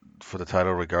for the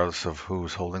title, regardless of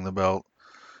who's holding the belt,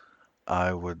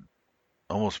 I would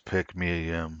almost pick Mia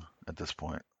Yim at this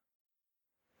point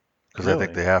because I think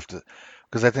really, they have to.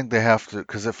 Because I think they have to.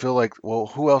 Because I feel like, well,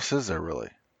 who else is there really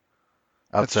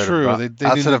that's true. They do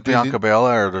Outside of need they need Bianca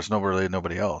Belair? There's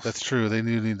nobody else. that's true. They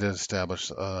do need to establish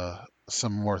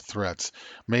some more threats.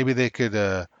 Maybe they could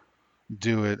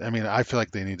do it. I mean, I feel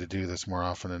like they need to do this more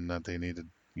often, and that they need to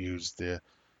use the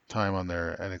time on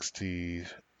their NXT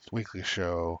weekly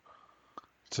show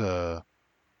to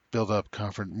build up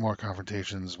more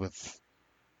confrontations with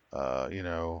you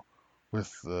know, with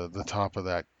the top of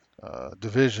that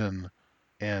division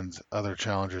and other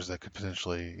challengers that could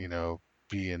potentially,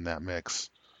 be in that mix,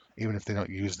 even if they don't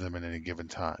use them at any given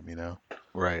time.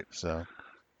 Right. So,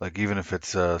 Like even if it's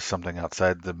something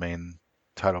outside the main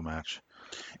title match,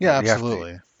 yeah, you have to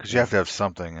absolutely. because you Yeah. have to have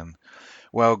something. And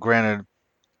well, granted,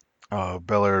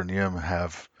 Belair and Yim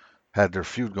have had their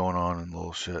feud going on and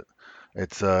little shit.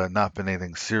 It's not been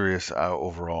anything serious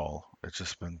overall. It's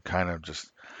just been kind of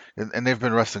just, and they've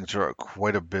been wrestling each other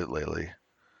quite a bit lately.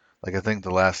 Like I think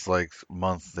the last like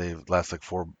month, they've last like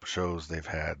 4 shows they've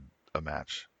had a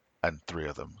match, and 3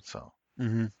 of them. So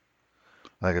Hmm.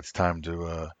 I think it's time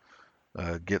to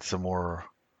get some more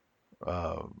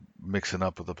uh, mixing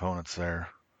up with opponents there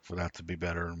for that to be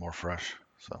better and more fresh.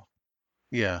 So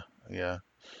Yeah. Yeah.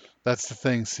 That's the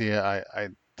thing. See,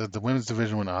 the women's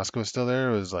division when Asuka was still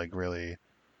there was like really,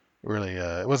 really.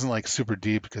 It wasn't like super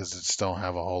deep because it just don't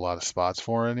have a whole lot of spots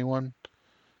for anyone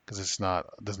because it's not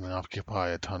doesn't occupy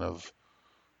a ton of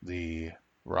the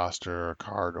roster or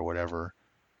card or whatever.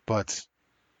 But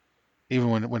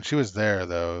even when she was there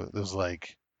though, it was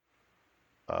like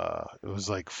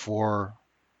four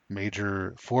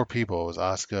people. It was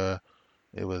Asuka,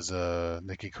 it was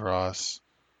Nikki Cross,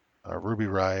 Ruby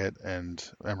Riot, and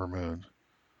Ember Moon,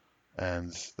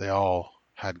 and they all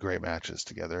had great matches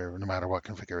together, no matter what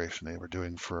configuration they were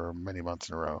doing for many months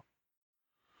in a row.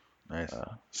 Nice.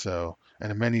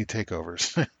 And many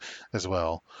takeovers as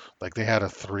well. Like they had a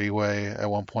three-way at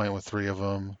one point with three of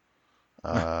them,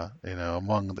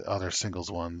 among the other singles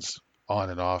ones,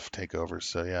 on and off takeovers.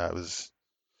 So yeah, it was,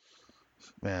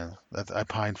 man, I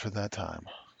pined for that time.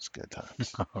 It's good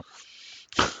times.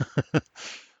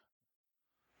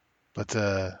 But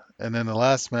and then the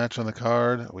last match on the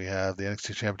card, we have the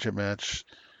NXT Championship match,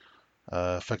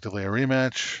 effectively a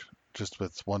rematch, just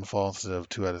with one fall instead of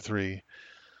 2 out of 3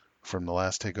 from the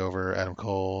last takeover. Adam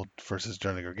Cole versus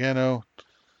Johnny Gargano.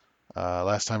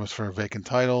 Last time was for a vacant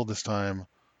title. This time,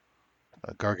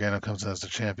 Gargano comes in as the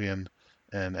champion,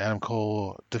 and Adam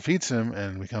Cole defeats him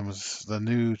and becomes the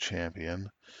new champion.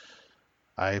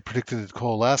 I predicted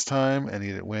Cole last time, and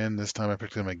he didn't win. This time I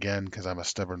predicted him again because I'm a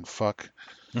stubborn fuck,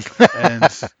 and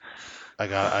I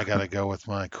gotta go with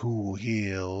my cool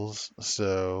heels.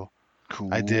 So I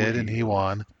Cool did, and he heels.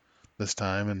 won this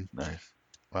time. And Nice.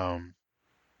 um,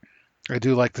 I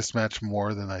do like this match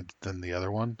more than the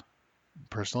other one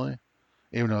personally,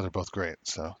 even though they're both great.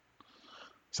 So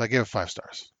I gave it 5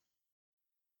 stars.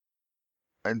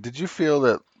 And did you feel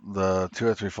that the 2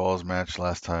 out of 3 falls match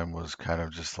last time was kind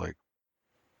of just like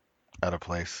out of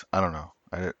place? I don't know.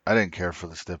 I didn't care for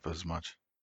the stip as much.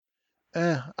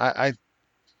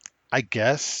 I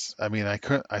guess. I mean, I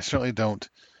could. I certainly don't.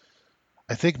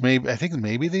 I think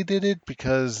maybe they did it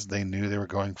because they knew they were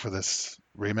going for this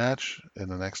rematch in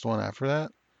the next one after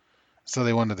that. So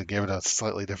they wanted to give it a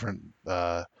slightly different,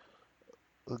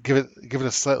 give it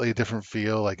a slightly different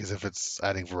feel, like as if it's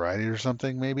adding variety or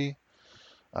something, maybe.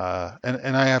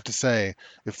 And I have to say,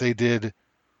 if they did,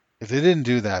 if they didn't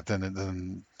do that,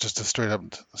 then just a straight up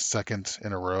second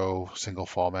in a row single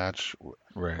fall match,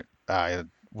 Right. I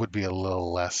would be a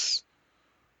little less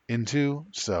into.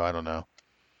 So I don't know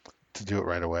to do it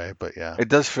right away, but yeah. It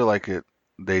does feel like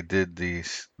they did the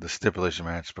stipulation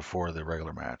match before the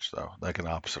regular match though, like in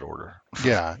opposite order.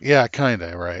 Yeah, yeah, kind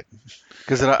of, right.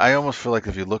 Because I almost feel like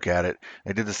if you look at it,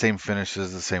 they did the same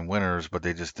finishes, the same winners, but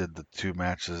they just did the two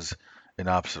matches in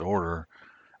opposite order.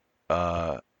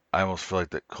 Uh, I almost feel like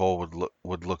that Cole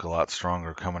would look a lot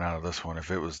stronger coming out of this one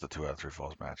if it was the 2 out of 3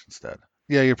 falls match instead.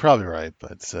 Yeah, you're probably right,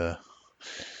 but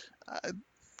I-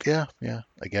 yeah, yeah,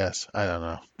 I guess. I don't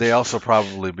know. They also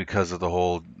probably because of the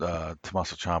whole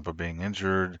Tommaso Ciampa being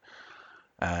injured,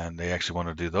 and they actually want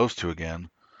to do those two again.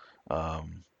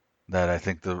 Um, that I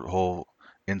think the whole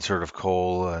insert of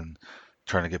Cole and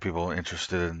trying to get people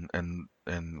interested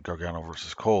in Gargano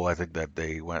versus Cole, I think that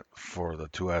they went for the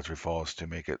 2 out of 3 falls to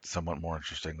make it somewhat more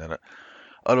interesting than it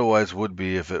otherwise would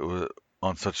be if it was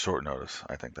on such short notice.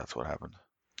 I think that's what happened.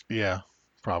 Yeah,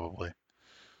 probably.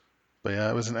 But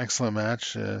yeah, it was an excellent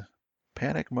match.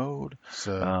 Panic mode.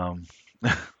 So Um,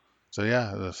 so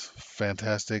yeah, it was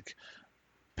fantastic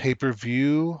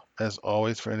pay-per-view as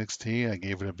always for NXT. I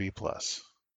gave it a B plus.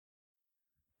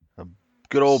 a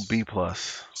good old B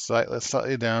plus.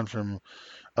 Slightly down from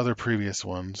other previous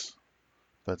ones,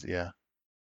 but yeah,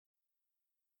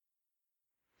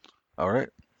 All right,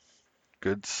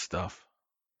 good stuff.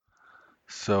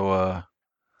 So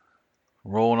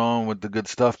rolling on with the good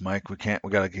stuff, Mike. We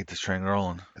gotta keep this train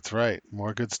rolling. it's right.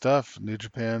 More good stuff. New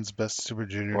Japan's Best Super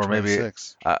Junior Or maybe,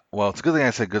 26. well, it's a good thing I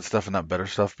said good stuff and not better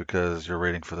stuff because your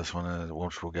rating for this one,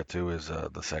 which we'll get to, is the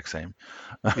exact same.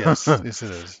 Yes, yes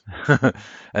it is.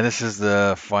 And this is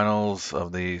the finals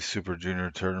of the Super Junior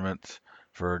tournament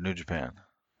for New Japan.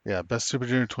 Yeah, Best Super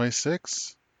Junior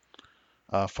 26.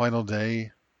 Final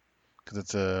day because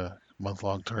it's a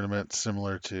month-long tournament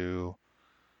similar to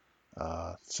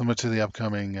the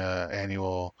upcoming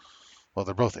annual. Well,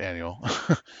 they're both annual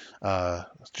uh,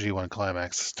 G1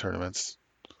 Climax tournaments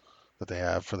that they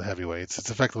have for the heavyweights. It's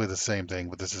effectively the same thing,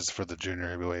 but this is for the junior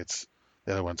heavyweights.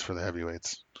 The other one's for the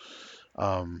heavyweights.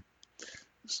 Um,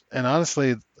 and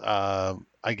honestly,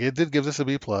 did give this a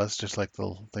B plus, just like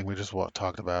the thing we just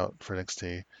talked about for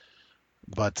NXT.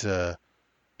 But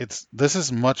this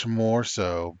is much more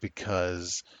so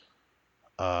because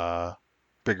uh,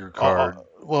 Bigger card.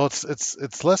 well,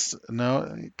 it's less,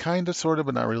 no, kind of, sort of,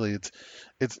 but not really.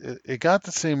 It got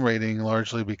the same rating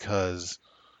largely because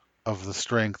of the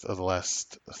strength of the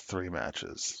last 3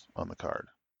 matches on the card.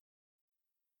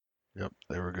 Yep,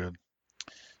 they were good.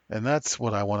 And that's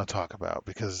what I want to talk about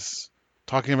because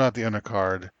talking about the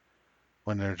undercard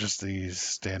when they're just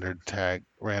these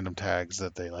random tags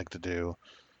that they like to do,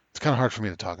 it's kind of hard for me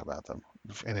to talk about them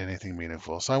in anything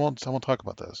meaningful. So I won't talk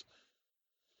about those.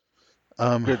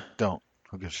 Um, Good. Don't.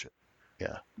 Who gives a shit?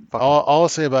 yeah. Fuck them. All I'll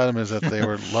say about them is that they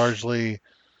were largely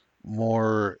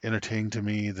more entertaining to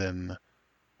me than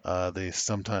they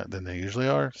sometimes than they usually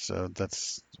are. So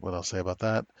that's what I'll say about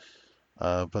that.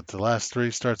 But the last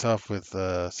three starts off with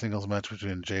a singles match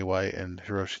between Jay White and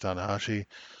Hiroshi Tanahashi.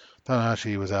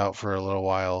 Tanahashi was out for a little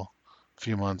while, a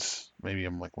few months, maybe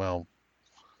I'm like, well,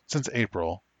 since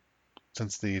April,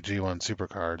 since the G1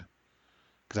 Supercard,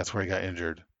 because that's where he got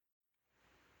injured.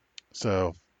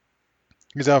 So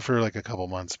he's out for like a couple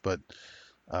months, but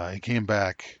he came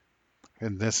back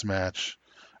in this match,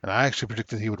 and I actually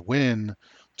predicted he would win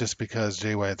just because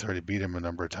Jay White had already beat him a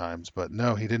number of times. But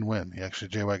no, he didn't win. He actually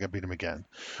Jay White got beat him again.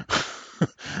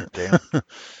 Damn.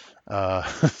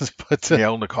 uh, but He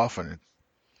owned the coffin.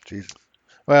 Jesus.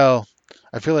 well,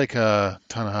 I feel like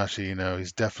Tanahashi,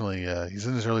 he's definitely he's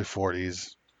in his early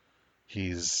 40s.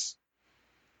 He's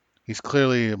he's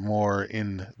clearly more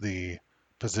in the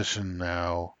position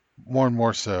now, more and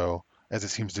more so as it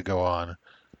seems to go on,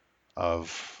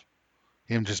 of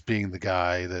him just being the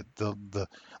guy that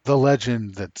the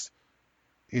legend that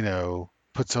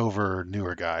puts over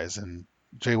newer guys. And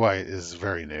Jay White is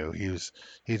very new.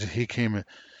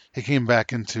 He came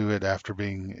back into it after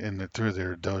being through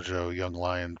their dojo Young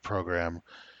Lion program.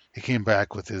 He came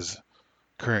back with his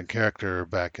current character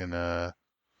back in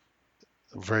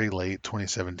very late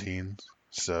 2017.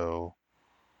 So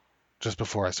just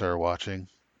before I started watching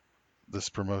this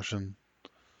promotion.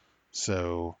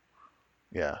 So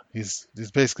yeah, he's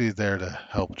basically there to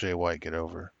help Jay White get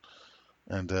over.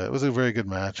 And it was a very good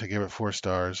match. I gave it 4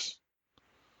 stars.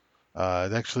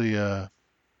 It actually, I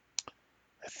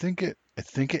think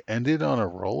it ended on a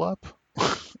roll up.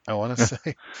 I want to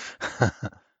say.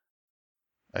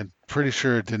 I'm pretty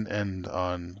sure it didn't end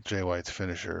on Jay White's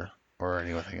finisher or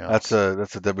anything That's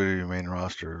else. a WWE main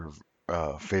roster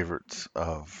favorites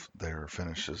of their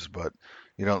finishes, but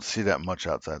you don't see that much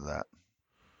outside of that.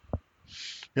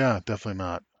 Yeah, definitely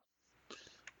not.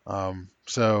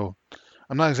 So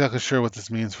I'm not exactly sure what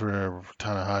this means for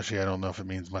Tanahashi. I don't know if it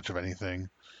means much of anything,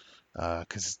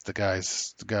 because the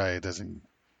guy doesn't,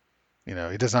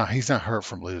 he's not hurt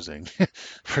from losing,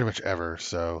 pretty much ever.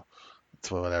 So it's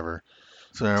whatever.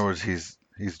 So in other words, he's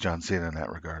John Cena in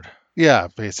that regard. Yeah,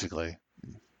 basically.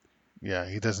 Yeah,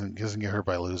 he doesn't get hurt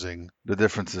by losing. The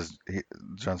difference is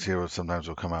John Cena sometimes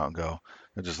will come out and go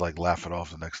and just like laugh it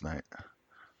off the next night.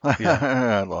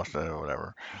 Yeah. I lost it or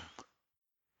whatever.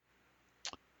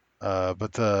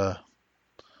 But the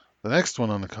next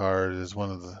one on the card is one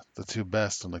of the two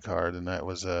best on the card, and that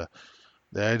was the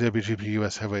IWGP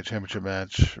US Heavyweight Championship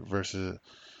match versus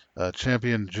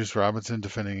champion Juice Robinson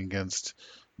defending against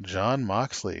Jon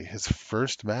Moxley, his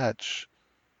first match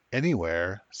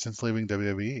anywhere since leaving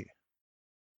WWE.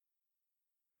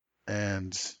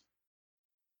 And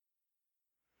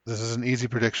this is an easy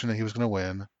prediction that he was going to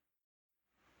win.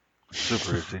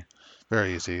 Super easy.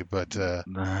 Very easy, but it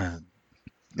mattered.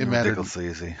 Ridiculously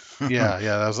easy. Yeah,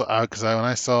 yeah, that was because when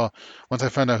I saw once I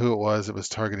found out who it was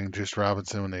targeting Juice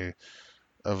Robinson when they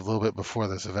a little bit before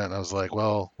this event. I was like,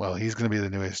 well, he's going to be the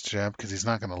newest champ because he's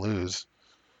not going to lose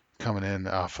coming in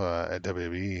off at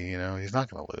WWE. He's not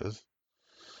going to lose.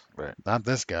 Right. Not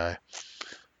this guy.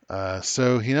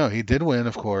 So he did win,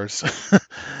 of course. Gave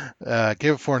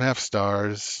it 4.5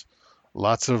 stars.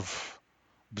 Lots of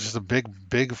just a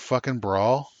big fucking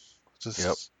brawl. Yep.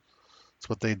 Just it's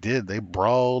what they did. They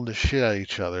brawled the shit out of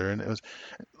each other, and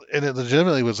it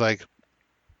legitimately was like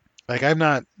I've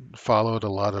not followed a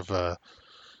lot of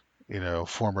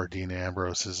former Dean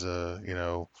Ambrose's,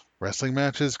 wrestling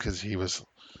matches because he was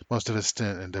most of his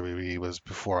stint in WWE was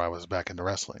before I was back into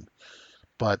wrestling.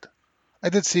 But I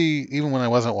did see, even when I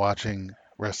wasn't watching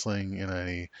wrestling in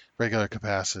any regular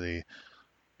capacity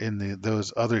in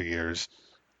those other years,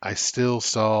 I still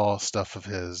saw stuff of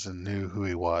his and knew who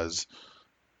he was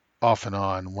off and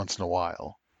on once in a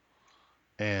while.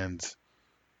 And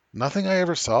nothing I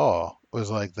ever saw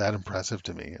was like that impressive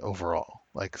to me overall.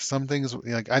 Like some things,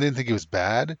 like I didn't think he was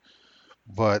bad,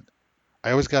 but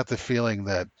I always got the feeling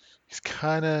that he's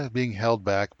kind of being held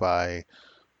back by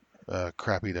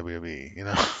crappy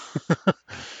WWE.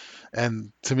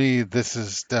 And to me, this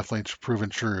is definitely proven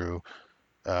true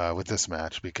with this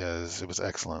match because it was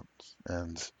excellent,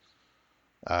 and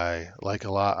I like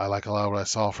a lot. I like a lot of what I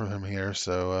saw from him here.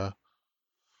 So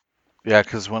Yeah,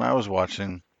 because when I was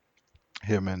watching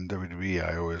him in WWE,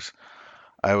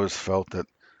 I always felt that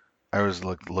I always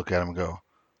look at him and go,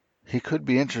 he could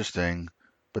be interesting,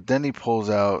 but then he pulls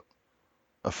out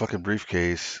a fucking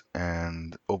briefcase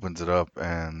and opens it up,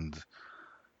 and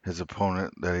his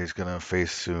opponent that he's gonna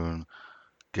face soon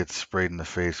gets sprayed in the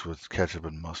face with ketchup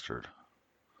and mustard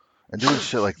and doing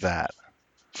shit like that.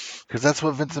 Because that's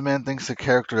what Vince McMahon thinks a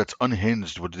character that's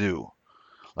unhinged would do.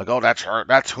 Like, oh, that's her.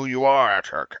 That's who you are. That's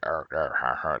her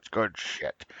character. It's good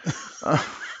shit.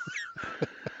 Oh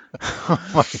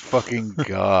my fucking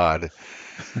god.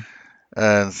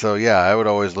 And so yeah, I would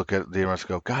always look at DMX and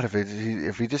go, God,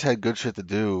 if he just had good shit to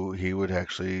do, he would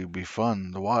actually be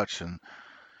fun to watch. And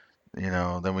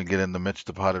then we get into Mitch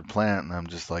the Potted Plant, and I'm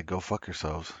just like, go fuck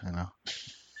yourselves.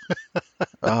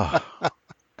 Oh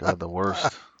God, the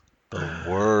worst, the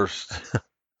worst.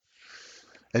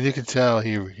 And you can tell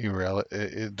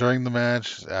during the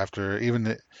match, after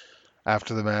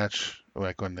the match,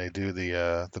 like when they do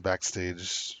the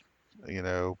backstage,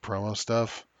 promo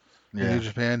stuff in New Yeah,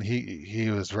 Japan,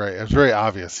 it was very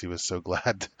obvious he was so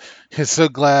glad he was so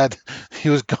glad he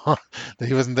was gone that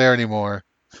he wasn't there anymore.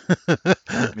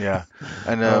 yeah.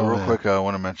 And Oh real man. quick, I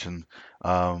want to mention,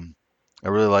 um, I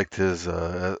really liked his,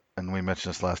 and we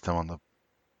mentioned this last time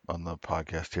on the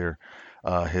podcast here,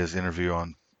 his interview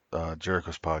on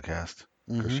Jericho's podcast,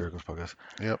 Chris Mhm. Jericho's podcast.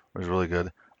 Yep. It was really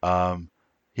good. Um,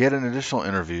 he had an additional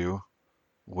interview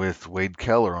with Wade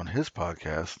Keller on his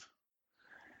podcast,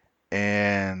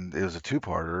 and it was a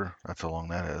two-parter. That's how long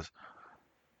that is.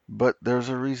 But there's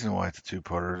a reason why it's a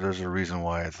two-parter. There's a reason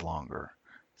why it's longer.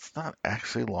 It's not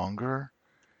actually longer.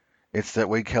 It's that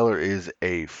Wade Keller is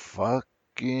a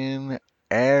fucking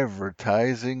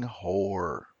advertising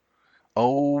whore.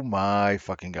 Oh my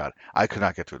fucking god. I could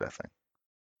not get through that thing.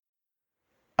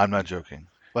 I'm not joking.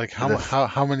 Like That's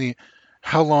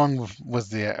how long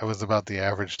was about the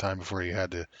average time before you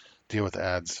had to deal with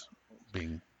ads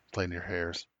being played in your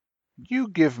hairs? You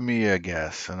give me a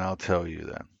guess and I'll tell you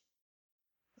then.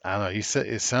 I don't know. You said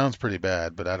it sounds pretty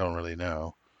bad, but I don't really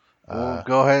know. Well, Uh,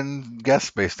 go ahead and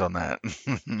guess based on that.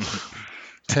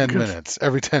 10 'Cause minutes.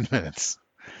 Every 10 minutes.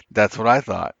 that's what I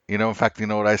thought. In fact, you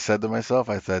know what I said to myself?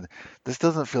 I said, this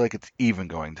doesn't feel like it's even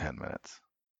going 10 minutes.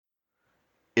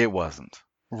 It wasn't.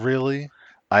 Really?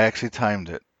 I actually timed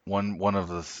it, one of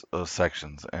those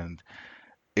sections, and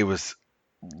it was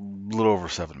a little over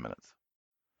 7 minutes.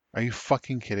 Are you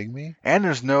fucking kidding me? And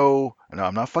there's no,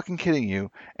 I'm not fucking kidding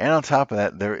you. And on top of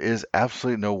that, there is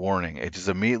absolutely no warning. It just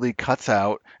immediately cuts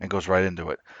out and goes right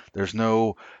into it. There's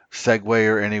no segue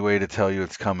or any way to tell you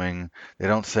it's coming. They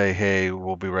don't say, hey,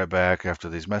 we'll be right back after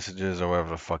these messages or whatever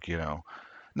the fuck you know.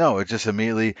 No, it just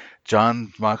immediately,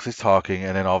 John Moxley's talking,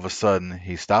 and then all of a sudden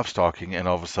he stops talking, and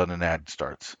all of a sudden an ad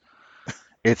starts.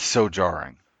 It's so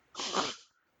jarring.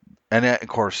 And of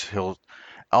course,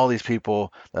 all these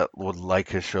people that would like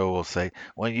his show will say,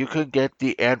 well, you could get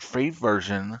the ad-free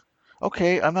version.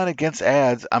 Okay, I'm not against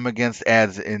ads. I'm against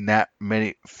ads in that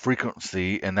many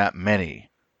frequency and that many.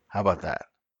 How about that?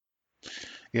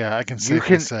 Yeah, I can You safely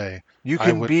can say you I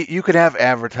can would be you could have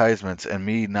advertisements and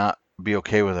me not be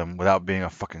okay with them without being a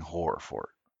fucking whore for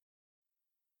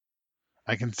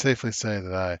I can safely say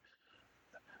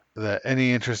that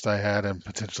any interest I had in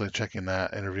potentially checking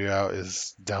that interview out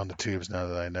is down the tubes now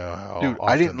that I know it. how Dude, often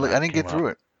I that didn't get came up. through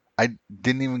it. I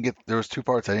didn't even get there was two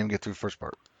parts. I didn't even get through the first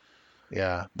part.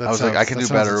 Yeah, I was like, I can that do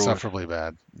sounds better with insufferably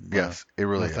bad. No. yes, it No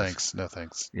really is. thanks. No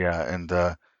thanks. Yeah, and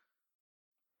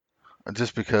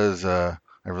just because I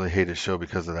really hate his show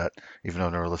because of that, even though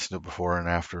I've never listened to it before and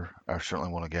after, I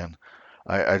certainly won't again.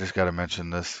 I just got to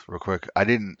mention this real quick. I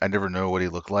never know what he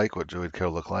looked like, what Joey Coe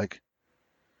looked like.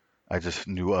 I just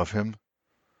knew of him,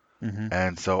 Hmm.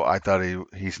 and so I thought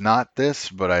he's not this,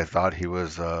 but I thought he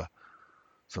was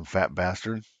some fat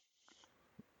bastard,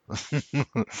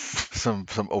 some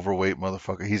overweight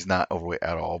motherfucker. He's not overweight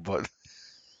at all, but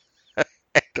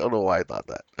I don't know why I thought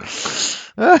that.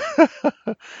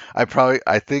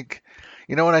 I think,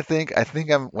 you know what I think? I think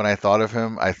when I thought of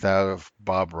him, I thought of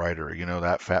Bob Ryder. You know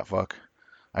that fat fuck?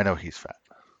 I know he's fat.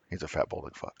 He's a fat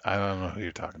balding fuck. I don't know who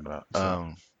you're talking about, so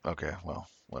Um, okay, well,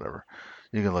 whatever.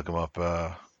 You can look him up.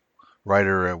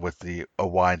 Ryder with the a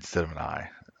Y instead of an I.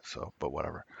 So, but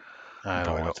whatever. You I don't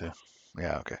probably want don't. to.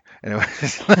 Yeah, okay.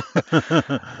 Anyways,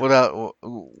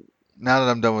 now that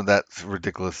I'm done with that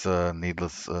ridiculous,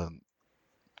 needless uh,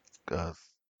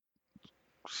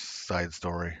 side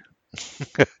story,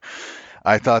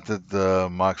 I thought that the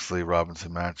Moxley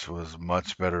Robinson match was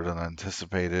much better than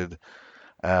anticipated.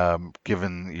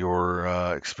 Given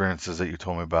your experiences that you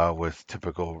told me about with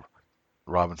typical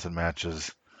Robinson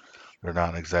matches, they're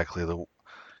not exactly the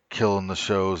killing the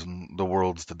shows and the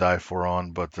worlds to die for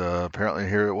on, but apparently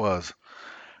here it was.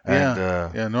 And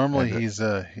Yeah, yeah. Normally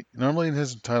and normally in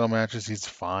his title matches he's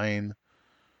fine.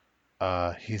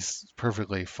 He's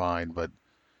perfectly fine, but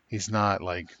he's not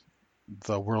like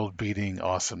the world-beating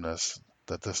awesomeness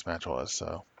that this match was.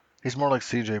 So, he's more like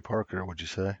C.J. Parker, would you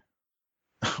say?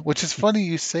 which is funny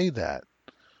you say that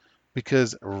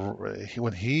because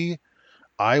when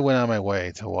I went on my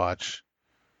way to watch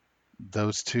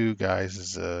those two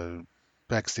guys'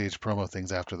 backstage promo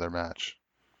things after their match,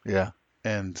 Yeah.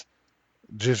 and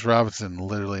Juice Robinson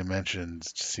literally mentioned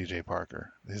C.J.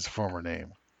 Parker, his former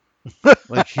name.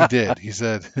 Like he did. He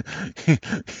said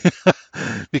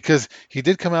because he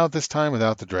did come out this time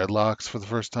without the dreadlocks for the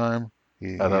first time.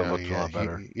 I You thought it know, looked a lot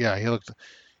better. he looked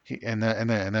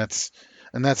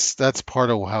and that's part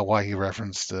of why he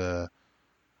referenced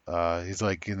he's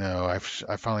like, I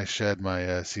finally shed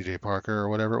my CJ Parker or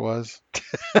whatever it was.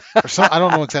 Or some I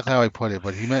don't know exactly how he put it,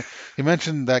 but he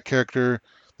mentioned that character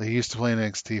that he used to play in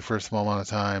NXT for a small amount of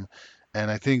time,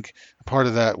 and I think part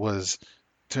of that was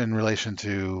in relation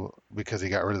to because he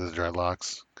got rid of the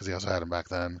dreadlocks because he also had them back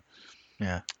then,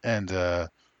 Yeah. and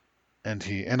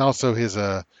and also his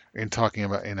in talking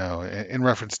about in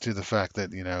reference to the fact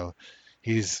that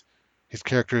he's his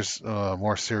character's a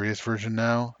more serious version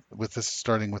now with this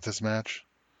starting with this match.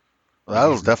 Like That'll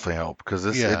he's definitely help because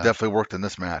it yeah definitely worked in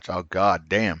this match. Oh god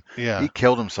damn. He yeah.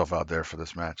 killed himself out there for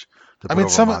this match to I put mean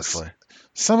over Moxley.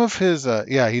 some of his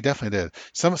yeah, he definitely did.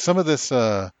 Some of this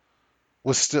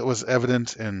was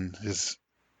evident in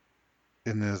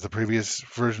the previous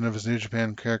version of his New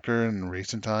Japan character in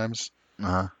recent times.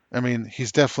 Uh-huh. I mean,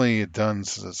 he's definitely done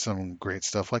some great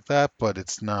stuff like that, but it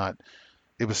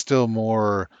was still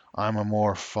more, I'm a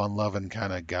more fun-loving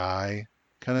kind of guy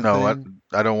kind of No, thing.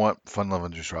 I don't want fun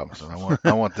loving Juice Robinson.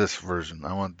 I want this version.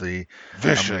 I want the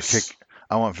I'm gonna Vicious. kick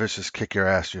I want Vicious kick your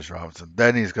ass, Juice Robinson.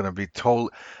 Then he's gonna be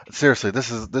told seriously,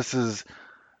 this is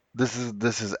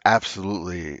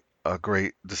absolutely a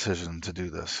great decision to do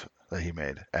this that he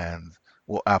made and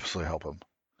will absolutely help him.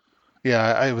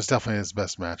 Yeah, it was definitely his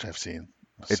best match I've seen.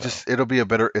 So, It'll be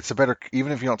it's a better,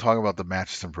 even if you don't talk about the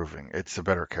match is improving, it's a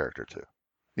better character too.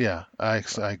 yeah,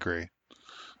 So, I agree.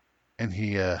 And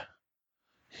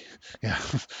yeah,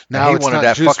 and now he it's wanted not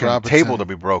that Juice fucking table to Robinson.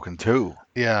 be broken too.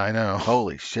 Yeah, I know.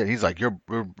 Holy shit. He's like,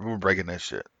 we're breaking this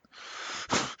shit.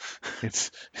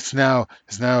 It's now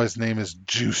his name is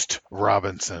Juiced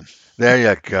Robinson. There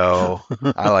you go.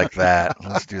 I like that.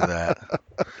 Let's do that.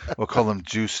 We'll call him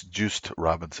Juiced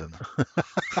Robinson.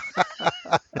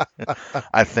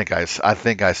 I think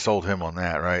I sold him on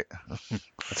that, right?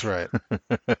 That's right.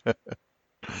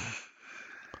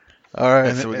 All right,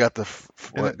 And so we it, got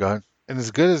and what? Go ahead. and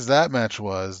as good as that match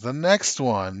was, the next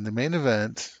one, the main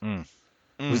event, Mm,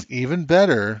 mm, was even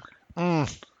better.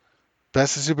 mm.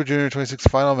 Best of Super Junior 26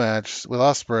 final match with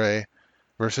Ospreay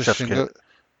versus Chef's kiss. Shingo.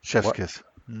 Chef's What? kiss.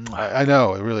 I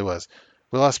know it really was.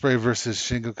 Will Ospreay versus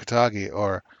Shingo Takagi,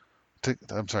 or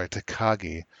I'm sorry,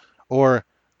 Takagi, or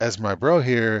as my bro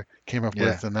here came up Yeah,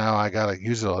 with, and now I gotta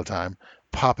use it all the time,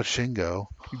 Papa Shingo.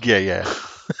 yeah, yeah.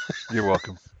 You're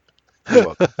welcome. You're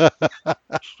welcome.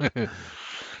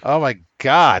 Oh my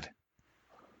God,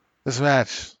 this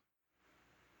match.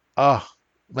 Oh,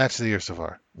 match of the year so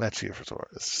far. Match of the year so far.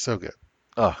 It's so good.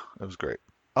 Oh, it was great.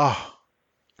 Oh,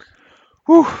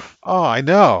 Whew. oh, I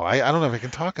know. I don't know if I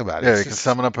can talk about it. Yeah, It's you can just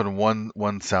sum it up in one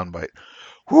soundbite.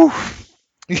 Whew.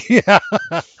 yeah.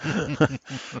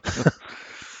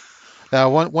 Now,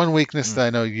 one weakness Mm. that I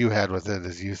know you had with it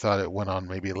is you thought it went on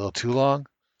maybe a little too long.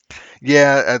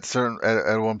 Yeah, at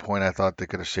one point I thought they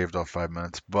could have shaved off 5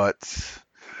 minutes, but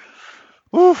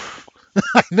whew,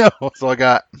 I know. that's all I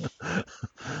got.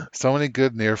 So many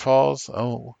good near falls.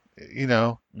 Oh,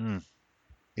 Mm,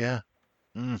 yeah.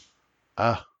 mm.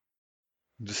 Ah,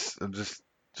 I'm just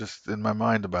in my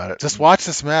mind about it. just watch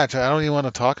this match. I don't even want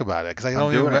to talk about it because I I'm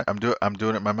don't even doing it. remember. I'm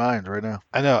doing it in my mind right now.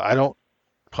 I know. I don't.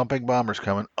 Pumping bombers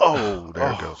coming. Oh,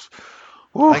 there it Oh, goes.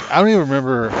 Whew. like I don't even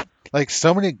remember. Like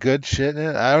so many good shit in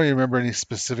it. I don't even remember any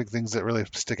specific things that really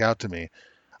stick out to me.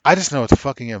 I just know it's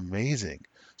fucking amazing.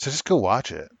 So just go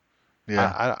watch it.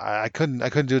 Yeah. I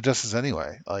couldn't do it justice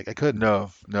anyway. Like I couldn't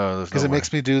No, no, there's because no it way.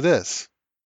 makes me do this.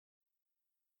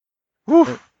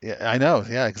 Whew. Yeah, I know.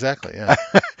 Yeah, exactly. Yeah,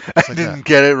 I just like that. didn't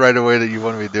get it right away that you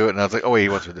wanted me to do it, and I was like, oh wait, he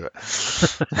wants me to do it.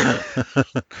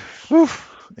 Whew.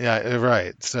 Yeah,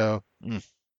 right. So Mm,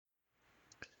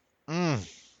 mm.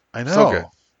 I So good.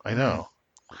 know. I Mm, know.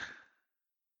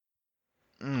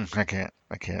 I can't.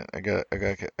 I can't.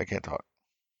 I can't talk.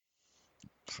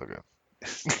 So good.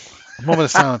 A moment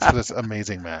of silence for this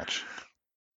amazing match.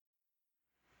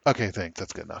 Okay, thanks.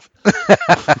 That's good enough.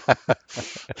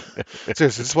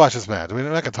 Seriously, just watch this match. We're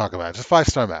not gonna talk about it. Just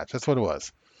 5-star match. That's what it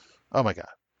was. Oh my God.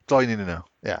 That's all you need to know.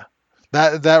 Yeah.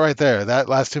 That right there. That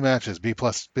last two matches. B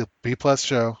plus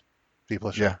show. B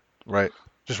plus show. Yeah, right.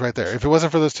 Just right there. If it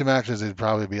wasn't for those two matches, it'd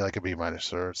probably be like a B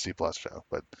minus or C plus show.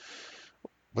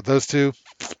 But those two,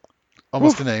 Whew.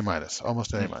 almost an A minus.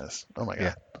 Almost an A Mm, minus. Oh my yeah.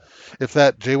 God. If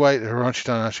that Jay White Hiroshi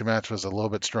Tanahashi match was a little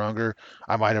bit stronger,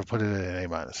 I might have put it in an A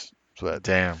minus. But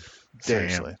Damn. Damn.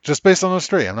 seriously, just based on those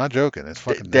three, I'm not joking. It's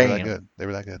fucking they were that Damn. good. They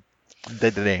were that good.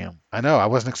 Damn. I know. I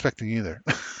wasn't expecting either.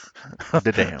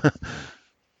 Damn.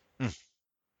 Mm.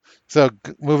 So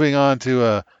moving on to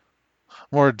a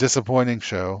more disappointing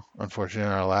show,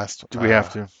 unfortunately, our last. Do we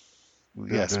have to?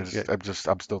 Yes. Yeah.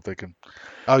 I'm still thinking.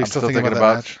 Oh, you're I'm still still thinking thinking about that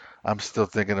about. match? I'm still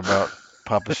thinking about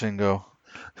Papa Shingo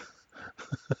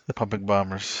pumping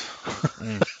bombers.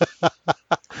 Mm.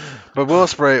 But Will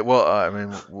Ospreay. Well, I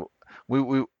mean,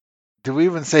 we did we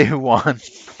even say who won?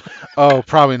 Oh,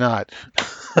 probably not.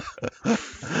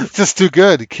 Just too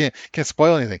good. You can't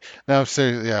spoil anything. No,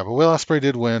 seriously, yeah. But Will Ospreay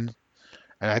did win,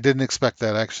 and I didn't expect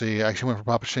that. Actually, I actually went for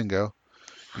Papa Shingo.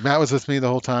 Matt was with me the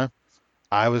whole time.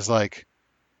 I was like,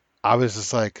 I was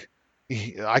just like,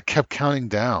 I kept counting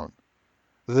down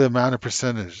the amount of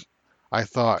percentage I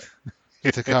thought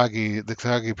the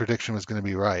Takagi prediction was going to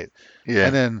be right. And Yeah.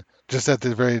 then just at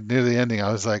the very near the ending,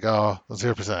 I was like, oh,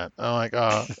 0%. I'm like,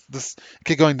 oh, this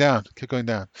keep going down, keep going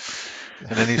down.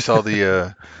 And then you saw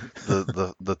the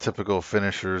typical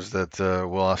finishers that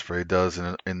Will Ospreay does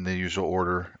in the usual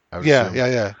order, I would Yeah, assume. yeah,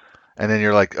 yeah. And then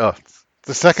you're like, oh,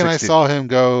 The second I 60, saw him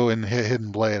go and hit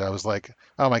Hidden Blade, I was like,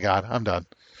 oh my God, I'm done.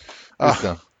 it's Oh,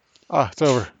 done. oh, it's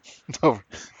over. It's over.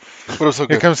 But it was so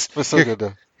Here good. comes It was so here good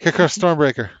though. here comes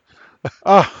Stormbreaker.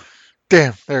 Oh,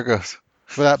 Damn, there it goes.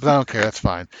 but I don't care. That's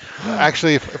fine.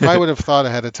 Actually, if I would have thought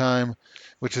ahead of time,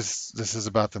 which is this is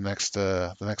about the next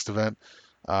event,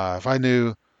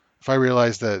 if I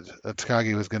realized that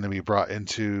Takagi was going to be brought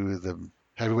into the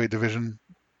heavyweight division,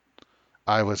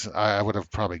 I would have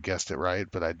probably guessed it right,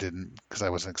 but I didn't because I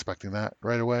wasn't expecting that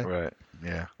right away. Right.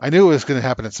 Yeah. I knew it was going to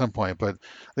happen at some point, but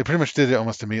they pretty much did it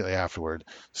almost immediately afterward.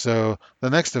 So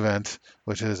the next event,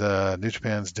 which is New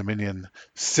Japan's Dominion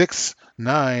 6-9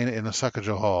 in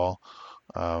Osaka-jo Hall.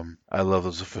 I love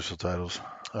those official titles.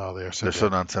 Oh, they are so They're so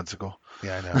good. nonsensical.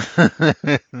 Yeah, I know.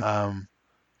 Wait,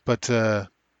 But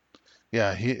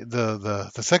yeah,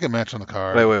 the second match on the wait,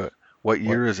 card, wait. What what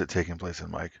year is it taking place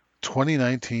in, Mike?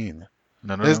 2019.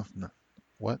 No, no, There's no, no.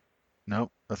 what?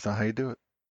 Nope, that's not how you do it.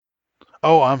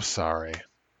 Oh, I'm sorry.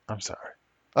 I'm sorry.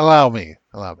 Allow me.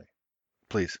 Allow me.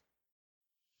 Please.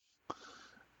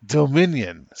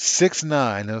 Dominion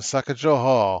 6-9 in Osaka-jo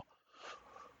Hall,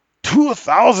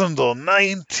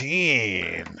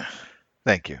 2019.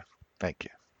 Thank you. Thank you.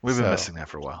 We've been So missing that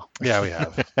for a while. yeah, we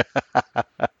have.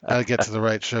 Got to get to the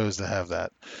right shows to have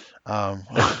that. Um,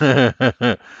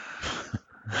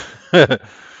 but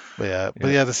Yeah.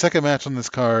 yeah, the second match on this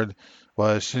card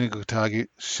was Shingo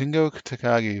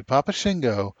Takagi, Papa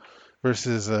Shingo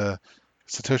versus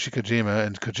Satoshi Kojima,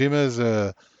 and Kojima is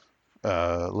a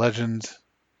legend.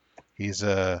 He's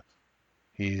a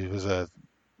he was a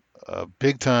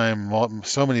big time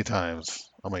so many times.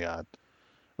 Oh my God,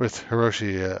 with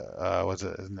Hiroshi was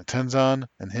it Tenzan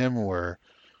and him were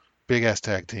big ass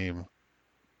tag team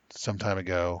some time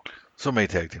ago. So many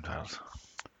tag team titles.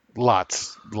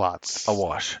 Lots.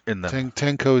 Awash in them.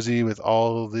 Ten cozy with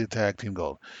all the tag team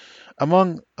gold,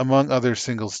 among other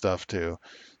single stuff too.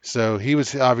 So he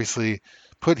was obviously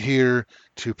put here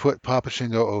to put Papa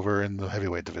Shingo over in the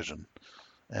heavyweight division,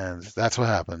 and that's what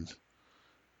happened.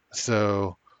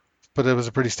 So, but it was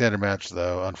a pretty standard match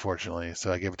though, unfortunately.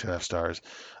 So I gave it 2.5 stars.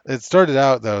 It started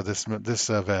out though this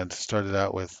event started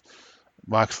out with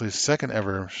Moxley's second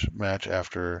ever match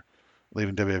after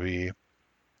leaving WWE,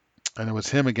 and it was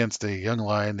him against a young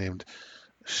lion named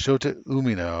Shota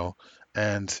Umino,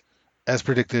 and as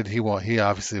predicted, he won. He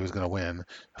obviously was going to win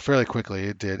fairly quickly.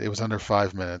 It did. It was under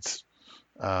 5 minutes,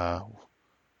 uh,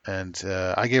 and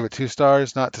I gave it 2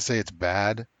 stars. Not to say it's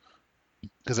bad,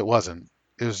 because it wasn't.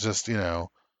 It was just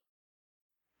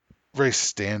very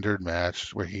standard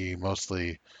match where he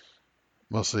mostly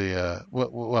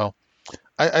well,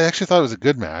 I actually thought it was a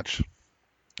good match.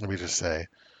 Let me just say,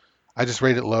 I just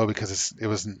rated it low because it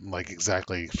wasn't like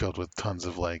exactly filled with tons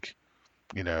of like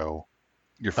you know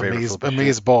Your favorite flippy shit.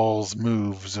 amaze balls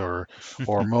moves or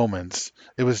moments.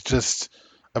 It was just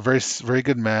a very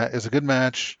good match. It was a good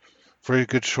match, very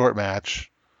good short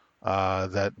match.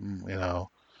 That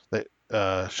that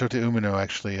Shota Umino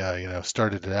actually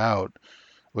started it out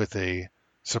with a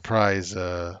surprise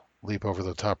leap over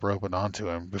the top rope and onto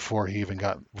him before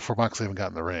Moxley even got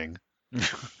in the ring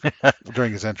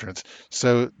during his entrance.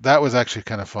 So that was actually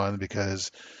kind of fun because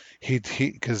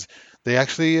because they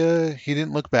actually he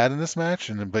didn't look bad in this match,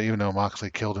 and but even though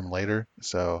Moxley killed him later,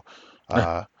 so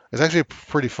it's actually a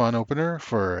pretty fun opener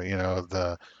for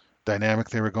the dynamic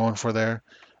they were going for there.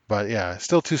 But yeah,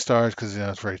 still 2 stars because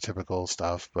it's very typical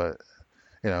stuff, but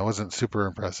it wasn't super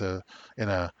impressive in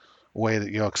a way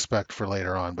that you'll expect for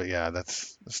later on. But yeah,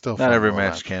 that's still a Not fun every little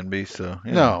match match. can be, so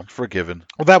No, forgiven.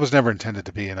 well, that was never intended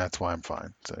to be, and that's why I'm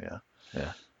fine. So yeah.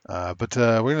 Yeah. But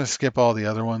we're gonna skip all the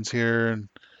other ones here and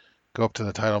go up to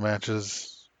the title matches.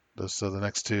 So the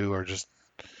next two are just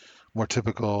more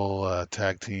typical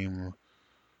tag team,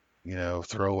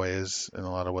 throwaways in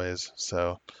a lot of ways.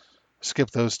 So skip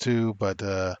those two, but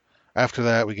after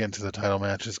that we get into the title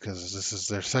matches because this is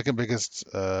their second biggest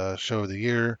show of the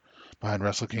year behind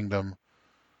Wrestle Kingdom.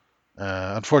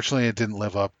 Unfortunately, it didn't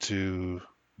live up to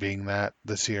being that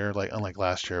this year. Like unlike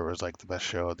last year, it was like the best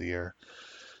show of the year.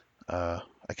 Uh,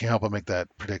 I can't help but make that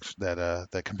prediction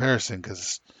that comparison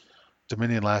because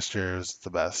Dominion last year is the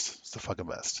best. It's the fucking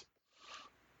best.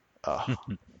 Uh,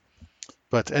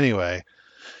 but anyway,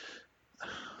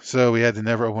 so we had the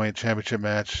Never Openweight Championship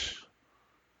match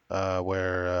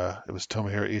where it was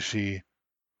Tomohiro Ishii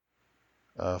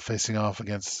facing off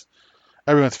against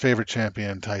everyone's favorite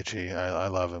champion, Taichi. I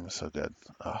love him. So good.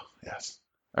 Oh, yes.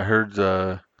 I heard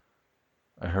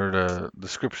a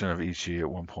description of Ichi at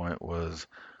one point was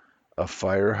a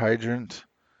fire hydrant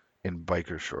in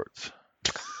biker shorts.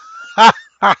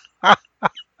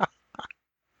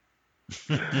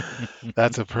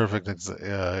 That's a perfect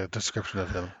description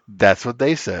of him. That's what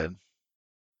they said.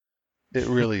 It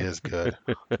really is good.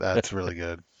 That's really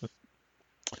good.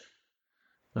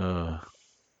 Uh,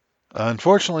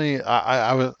 Unfortunately,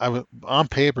 I was on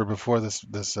paper before this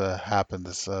happened,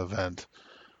 this event.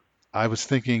 I was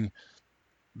thinking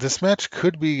this match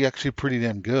could be actually pretty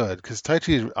damn good because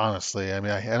Taichi, honestly, I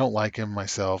mean, I don't like him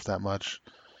myself that much,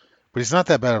 but he's not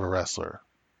that bad of a wrestler,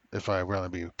 if I really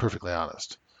be perfectly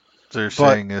honest. so you're But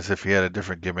saying is if he had a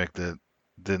different gimmick that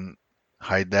didn't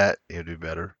hide that, it'd be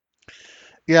better.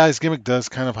 yeah, his gimmick does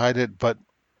kind of hide it, but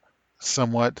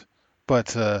somewhat.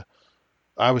 But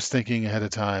I was thinking ahead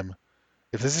of time,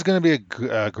 if this is going to be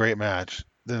a great match,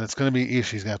 then it's going to be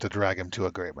Ishii's going to have to drag him to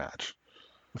a great match.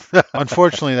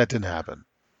 Unfortunately, that didn't happen.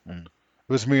 Mm. It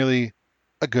was merely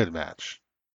a good match.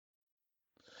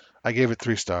 I gave it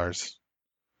 3 stars.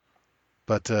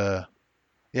 But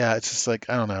yeah, it's just like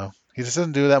I don't know. He just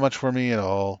doesn't do that much for me at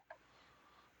all.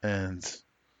 And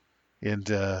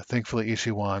thankfully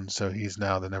Ishii won, so he's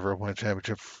now the Never Open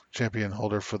Championship champion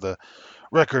holder for the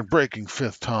record-breaking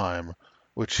fifth time,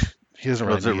 which he doesn't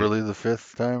really Was it need. really the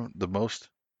fifth time? The most?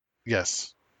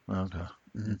 Yes. Okay.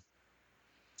 hmm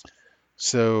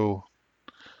So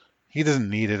he doesn't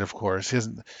need it, of course. He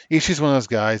doesn't. Ishii's one of those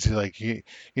guys who like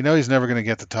he's never gonna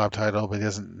get the top title, but he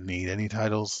doesn't need any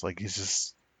titles. Like he's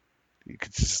just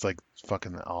like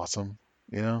fucking awesome,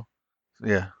 you know.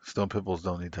 Yeah, Stone Pimples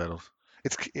don't need titles.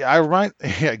 It's I remind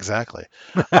yeah exactly.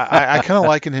 I kind of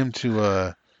liken him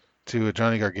to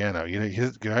Johnny Gargano.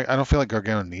 I don't feel like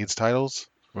Gargano needs titles.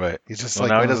 Right. He's just Well, like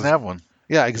now one he of doesn't those. have one.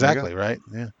 Yeah, There you go. exactly, right?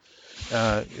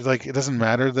 Yeah. Like it doesn't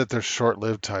matter that they're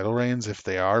short-lived title reigns if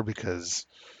they are because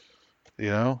they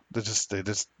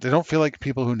don't feel like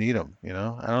people who need them. I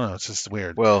don't know. It's just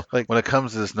weird. Well, Like when it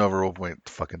comes to this Nova Openweight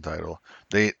fucking title,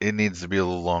 it needs to be a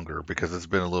little longer because it's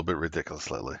been a little bit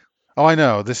ridiculous lately. oh, I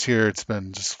know this year it's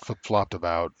been just flip-flopped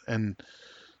about, and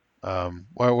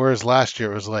whereas last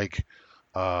year it was like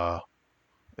uh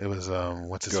it was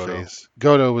what's his Goto. face?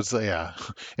 Goto was yeah.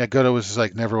 Yeah, Goto was just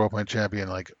like never World Point champion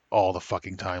like all the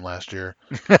fucking time last year.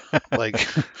 Like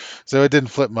so it didn't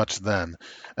flip much then.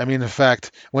 I mean in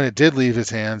fact when it did leave his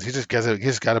hands he just got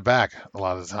it back a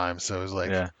lot of the time. So it was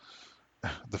like Yeah.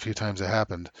 the few times it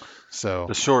happened. So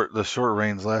The short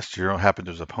reigns last year happened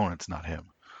to his opponents, not him.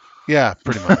 yeah,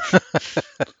 pretty much.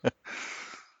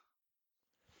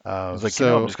 He's like, I'm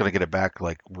So just gonna get it back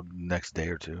like next day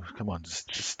or two. Come on,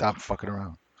 just stop fucking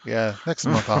around. yeah, next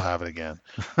month I'll have it again.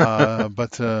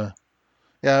 But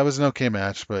yeah, it was an okay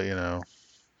match, but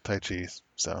Tai Chi,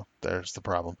 so there's the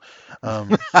problem. Um,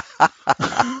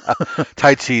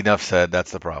 Tai Chi, enough said.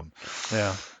 That's the problem.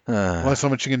 yeah. Uh, Only so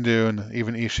much you can do, and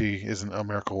even Ishii isn't a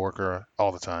miracle worker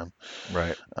all the time.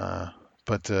 right. Uh,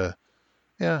 but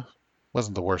yeah,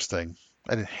 wasn't the worst thing.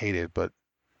 I didn't hate it, but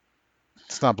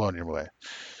it's not blowing your away.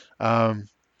 Um,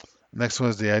 next one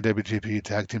was the IWGP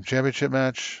Tag Team Championship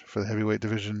match for the heavyweight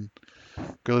division.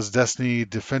 Guerrilla's Destiny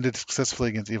defended successfully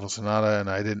against Evil Sonata, and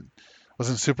I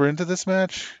wasn't super into this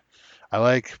match. I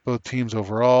like both teams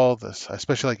overall. I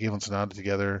especially like Evil Sonata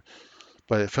together,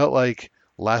 but it felt like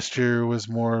last year was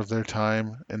more of their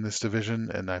time in this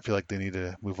division, and I feel like they need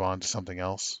to move on to something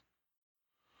else.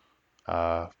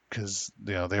 Because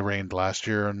they reigned last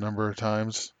year a number of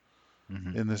times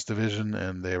Hmm. in this division,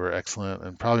 and they were excellent,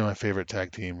 and probably my favorite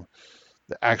tag team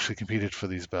that actually competed for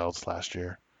these belts last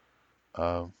year.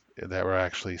 That were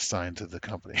actually signed to the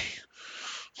company.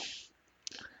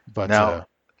 But Now,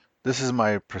 this is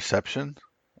my perception.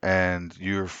 and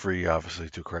you're free, obviously,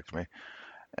 to correct me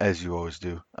as you always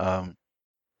do.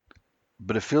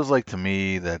 But it feels like to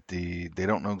me that they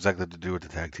don't know exactly what to do with the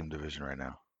tag team division right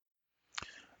now.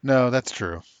 No, that's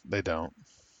true. They don't.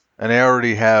 And they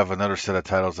already have another set of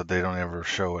titles that they don't ever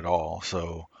show at all.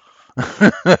 So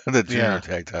the junior Yeah.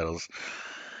 tag titles.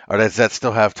 Or does that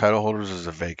still have title holders or is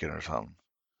it vacant or something?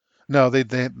 No,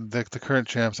 the current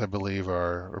champs, I believe,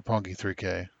 are Roppongi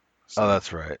 3K. Oh, So,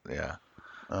 that's right. Yeah.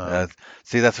 um, That,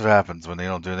 see, that's what happens when they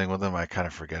don't do anything with them. I kind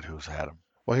of forget who's had them.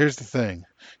 well, here's the thing.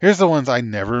 Here's the ones I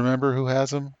never remember who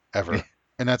has them ever,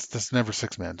 and that's never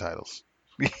six-man titles.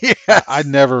 I Yes.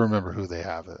 never remember who they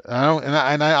have it. And I don't,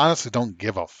 and I honestly don't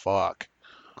give a fuck.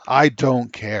 I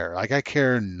don't care. Like I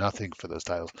care nothing for those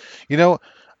titles. You know,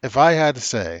 if I had to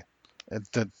say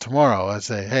that tomorrow, I'd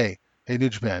say, hey, New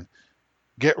Japan,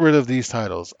 get rid of these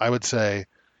titles. I would say,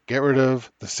 get rid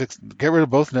of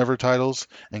both Never titles,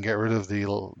 and get rid of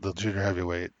the junior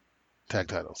heavyweight tag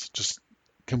titles. Just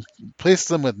place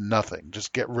them with nothing.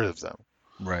 Just get rid of them.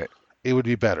 Right. It would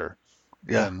be better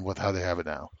Yeah. than with how they have it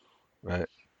now. Right.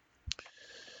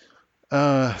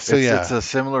 So It's yeah. a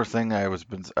similar thing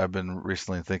I've been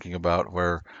recently thinking about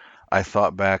where I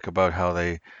thought back about how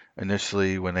they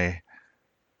initially when they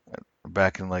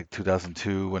back in like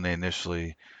 2002 when they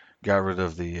initially got rid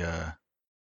of the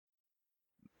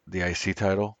IC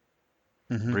title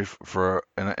Hmm. brief for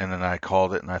and then I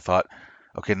called it and I thought,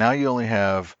 okay, now you only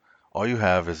have all you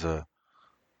have is the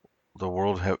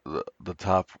the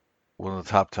top one of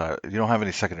the top title. You don't have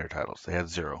any secondary titles. They had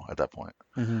zero at that point.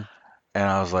 Hmm. And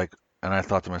I was like, and I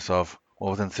thought to myself,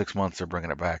 well, within 6 months they're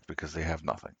bringing it back because they have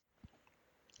nothing,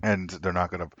 and they're not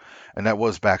gonna. And that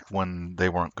was back when they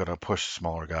weren't gonna push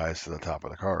smaller guys to the top of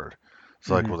the card.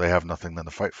 So like, Hmm. well, they have nothing then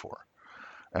to fight for,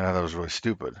 and I thought that was really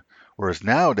stupid. Whereas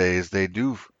nowadays they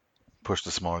do push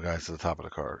the smaller guys to the top of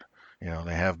the card. You know,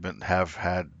 they have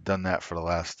had done that for the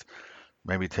last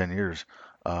maybe 10 years.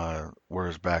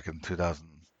 Whereas back in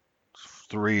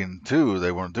 2003 and 2,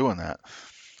 they weren't doing that.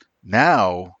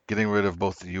 Now, getting rid of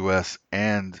both the U.S.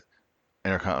 and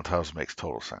Intercontinental titles makes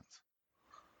total sense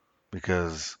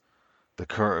because the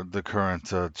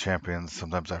current champions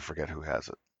sometimes I forget who has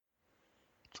it.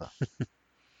 So,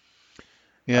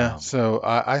 Yeah. um, So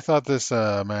I thought this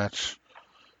match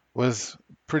was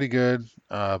pretty good,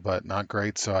 but not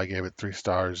great. So I gave it 3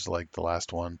 stars, like the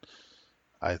last one.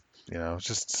 I, it's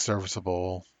just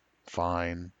serviceable,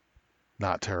 fine,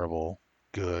 not terrible,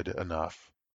 good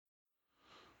enough,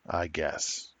 I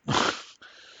guess.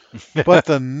 But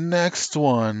the next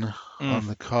one mm, on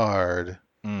the card,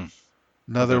 mm,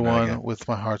 don't do another that one again. with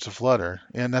my heart's a flutter,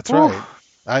 and that's Whew, right.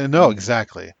 I know mm,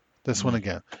 exactly this one mm,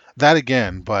 again, that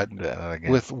again, but yeah, that again.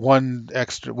 with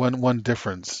one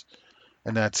difference,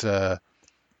 and that's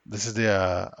this is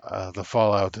the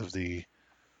fallout of the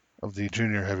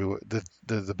junior heavyweight,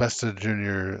 the best of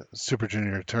junior super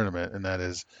junior tournament, and that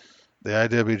is the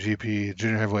IWGP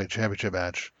Junior Heavyweight Championship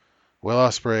match. Will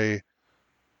Ospreay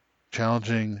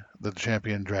challenging the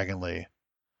champion Dragon Lee.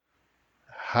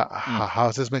 Mm, How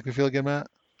does this make me feel again, Matt?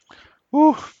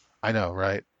 whew, I know,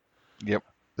 right? yep.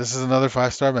 This is another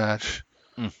 5-star match.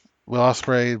 Mm, Will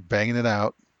Ospreay banging it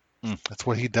out. mm, That's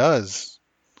what he does.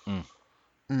 mm.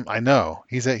 I know.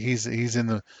 He's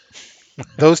in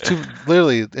those two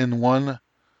literally in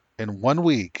 1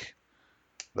 week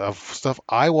of stuff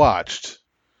I watched.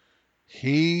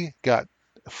 He got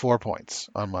 4 points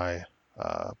on my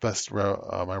uh, best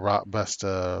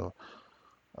wrestlers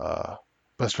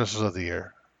of the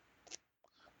year.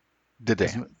 Did they?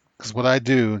 Because what I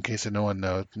do, in case no one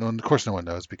knows, no, of course no one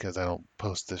knows because I don't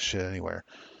post this shit anywhere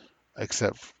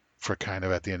except for kind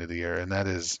of at the end of the year, and that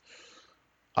is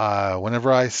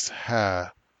whenever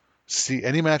see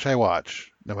any match I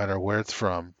watch, no matter where it's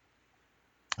from,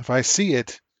 if I see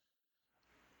it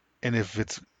and if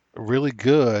it's really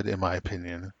good in my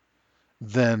opinion,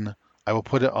 then I will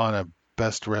put it on a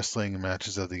best wrestling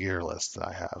matches of the year list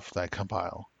that I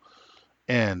compile.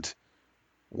 And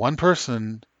one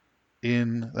person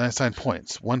I assign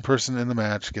points. One person in the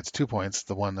match gets 2 points,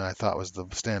 the one that I thought was the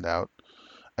standout,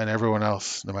 and everyone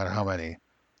else, no matter how many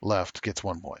left, gets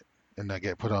 1 point, and I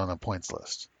get put on a points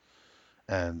list.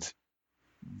 And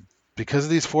because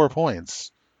of these 4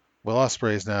 points, Will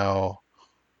Ospreay is now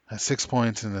has 6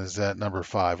 points and is at number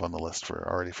 5 on the list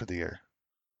for the year.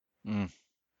 Mm.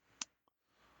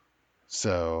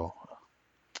 So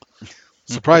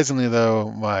surprisingly,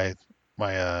 though, my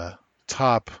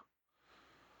top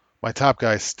my top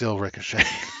guy is still Ricochet.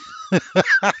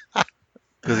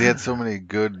 Because he had so many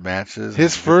good matches His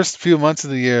and good. first few months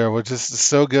of the year were just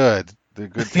so good, the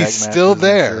good He's tag still matches and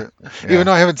there, shit. even Yeah,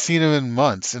 though I haven't seen him in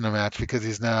months in a match because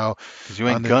he's now because you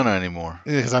on ain't the gonna anymore.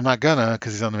 because I'm not gonna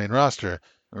because he's on the main roster.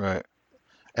 Right.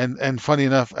 And funny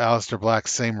enough, Aleister Black,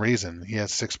 same reason. He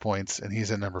has 6 points and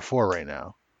he's at number 4 right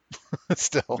now.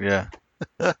 Still. Yeah.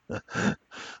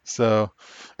 So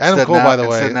Adam Cole, by the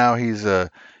Instead way, now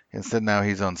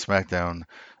he's on SmackDown,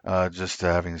 just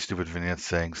having stupid vignettes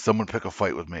saying, "Someone pick a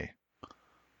fight with me."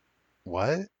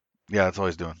 what? Yeah, that's all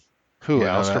he's doing. You Who?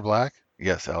 didn't know Aleister that? Black?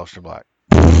 Yes, Aleister Black.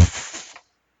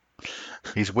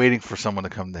 He's waiting for someone to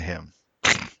come to him.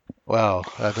 Well,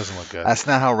 that doesn't look good. That's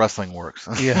not how wrestling works.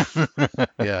 Yeah,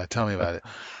 yeah. Tell me about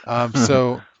it.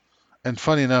 So and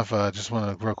funny enough, just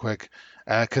want to real quick,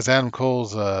 because Adam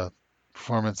Cole's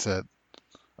performance at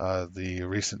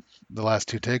the last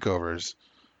two takeovers,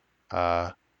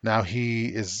 uh, now he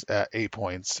is at 8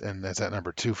 points and is at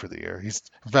number 2 for the year.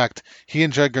 In fact, he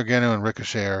and Jed Gargano and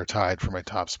Ricochet are tied for my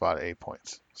top spot at 8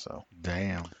 points. So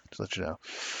Damn. just let you know.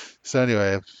 So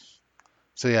anyway,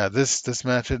 so yeah, this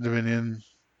match at Dominion,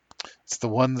 it's the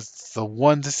one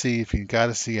to see if you got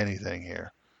to see anything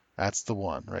here. That's the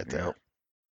one right there. Yep.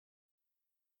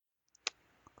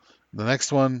 The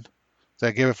next one, so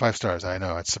I gave it 5 stars. I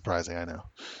know it's surprising. I know.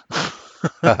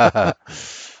 uh,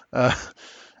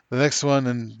 the next one,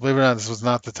 and believe it or not, this was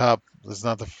not the top. This is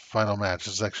not the final match.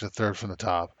 This is actually the third from the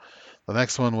top. The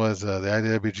next one was the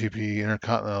IWGP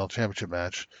Intercontinental Championship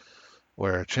match,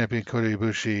 where champion Kota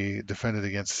Ibushi defended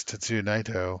against Tetsuya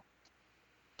Naito,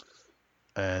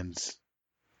 and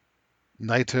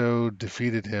Naito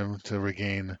defeated him to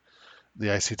regain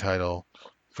the IC title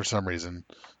for some reason.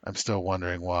 I'm still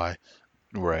wondering why.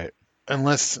 Right.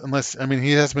 Unless I mean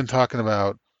he has been talking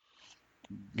about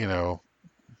you know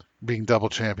being double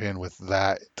champion with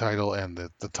that title and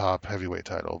the top heavyweight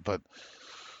title, but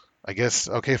I guess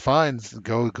okay, fine,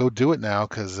 go do it now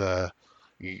because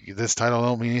this title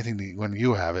don't mean anything when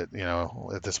you have it,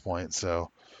 at this point.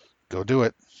 So go do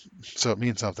it. So it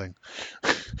means something.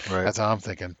 Right. That's how I'm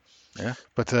thinking. Yeah.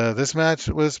 But this match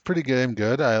was pretty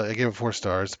good. I gave it 4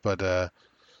 stars, but a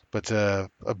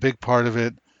big part of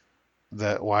it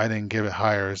that why I didn't give it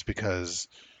higher is because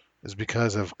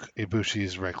of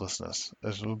Ibushi's recklessness.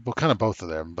 Well, kind of both of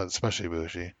them, but especially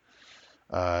Ibushi.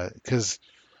 Because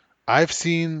I've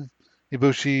seen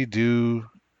Ibushi do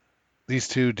these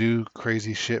two do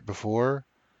crazy shit before,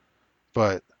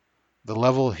 but the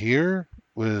level here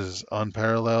was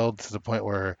unparalleled to the point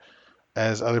where,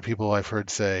 as other people I've heard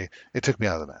say, it took me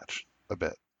out of the match a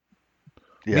bit.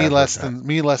 Yeah, I've heard that.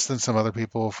 Me less than some other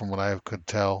people from what I could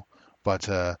tell, but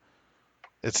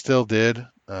it still did.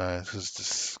 It was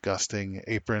disgusting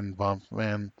apron bump,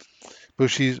 man.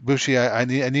 Bushi, I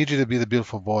need you to be the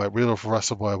beautiful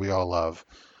Russell boy we all love.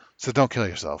 So don't kill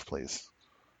yourself, please.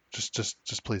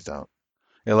 Just please don't.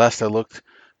 Yeah, last I looked,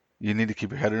 you need to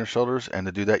keep your head on your shoulders, and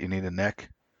to do that, you need a neck,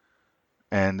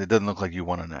 and it doesn't look like you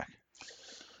want a neck.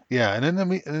 Yeah, and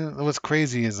then what's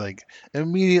crazy is like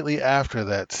immediately after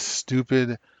that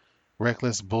stupid,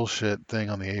 reckless bullshit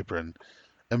thing on the apron,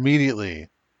 immediately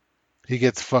he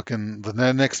gets fucking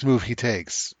the next move he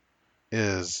takes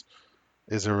is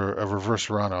a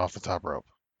reverse run off the top rope.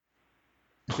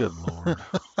 Good Lord.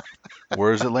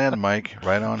 Where does it land, Mike?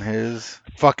 Right on his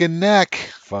Fucking neck.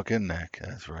 fucking neck.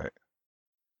 That's right.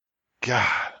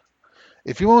 God.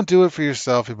 If you won't do it for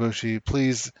yourself, Ibushi,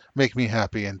 please make me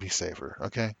happy and be safer,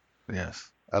 okay? Yes.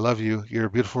 I love you. You're a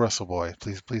beautiful Russell boy.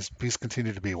 Please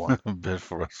continue to be one. Bit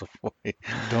for Russell Boy.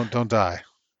 Don't die.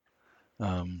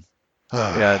 Um,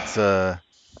 yeah, it's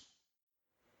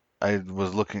I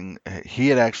was looking. He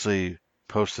had actually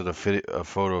posted a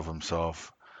photo of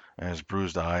himself and his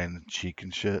bruised eye and cheek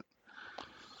and shit.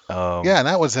 Yeah, Um, and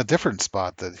that was a different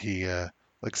spot that he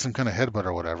like some kind of headbutt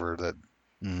or whatever that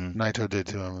mhm. Naito did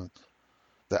to him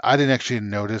that I didn't actually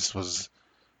notice was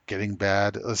getting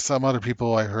bad. Some other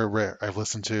people I've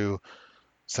listened to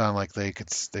sound like they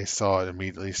saw it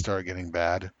immediately start getting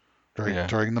bad Yeah.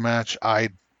 during the match. I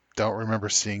don't remember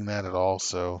seeing that at all.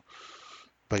 So,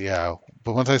 but yeah,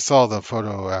 but once I saw the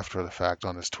photo after the fact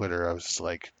on his Twitter, I was just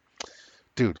like,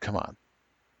 dude, come on,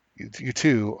 you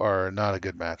two are not a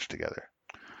good match together.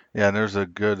 Yeah, and there's a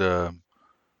good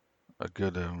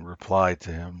reply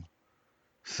to him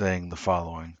saying the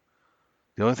following: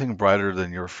 The only thing brighter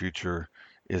than your future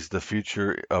is the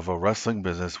future of a wrestling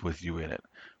business with you in it.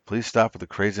 Please stop with the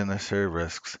crazy unnecessary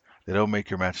risks. They don't make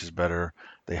your matches better.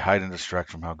 They hide and distract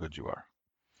from how good you are.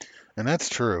 And that's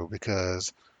true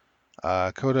because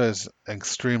Coda is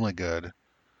extremely good,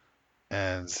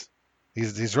 and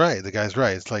he's right. The guy's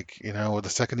right. It's like the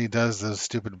second he does those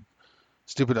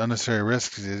stupid unnecessary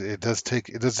risks, it does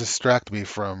distract me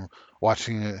from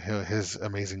watching his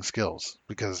amazing skills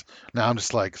because now I'm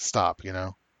just like, stop, I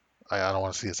don't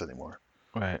want to see this anymore.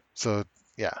 Right. So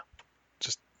yeah,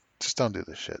 just just don't do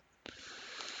this shit.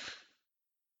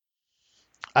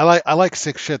 I like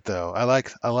sick shit though. I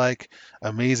like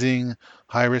amazing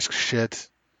high risk shit,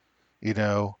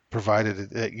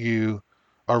 provided that you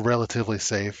are relatively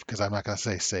safe, because I'm not going to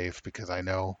say safe because I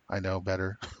know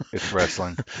better. It's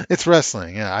wrestling. It's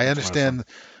wrestling. Yeah, I It's wrestling. understand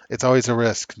it's always a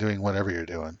risk doing whatever you're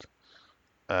doing.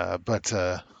 But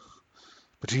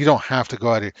you don't have to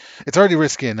go out of it's already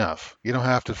risky enough. You don't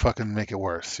have to fucking make it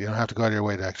worse. You don't have to go out of your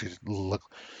way to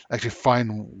actually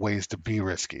find ways to be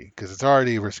risky because it's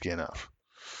already risky enough.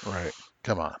 Right.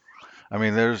 Come on. I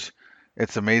mean,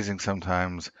 it's amazing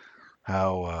sometimes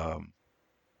how,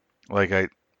 like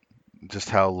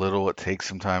just how little it takes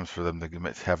sometimes for them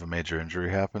to have a major injury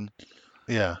happen.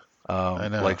 Yeah, I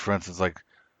Like know. for instance, like,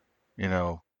 you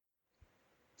know,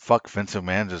 fuck Vince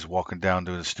McMahon just walking down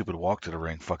doing a stupid walk to the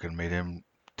ring fucking made him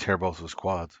tear both of his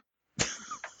quads. I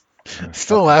mean,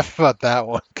 Still fucking laugh about that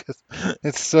one because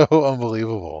it's so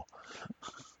unbelievable.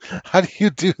 How do you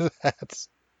do that?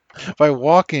 By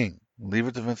walking. leave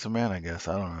it to Vince McMahon, I guess.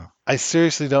 I don't know. I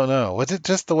seriously don't know. Was it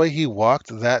just the way he walked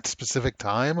that specific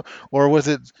time, or was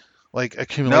it like No,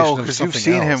 accumulation of because you've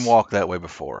something seen him else? walk that way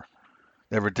before.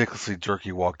 That ridiculously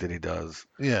jerky walk that he does,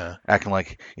 Yeah. acting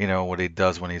like what he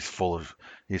does when he's full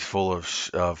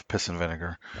of piss and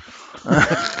vinegar.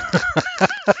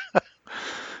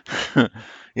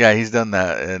 Yeah, he's done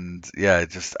that, and yeah,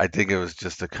 I think it was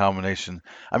just a combination.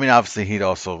 I mean, obviously, he'd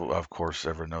also, of course,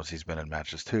 everyone knows he's been in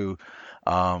matches too.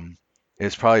 Um,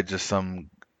 it's probably just some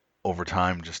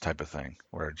overtime, just type of thing,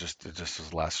 where it just was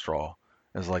the last straw.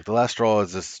 It's like the last straw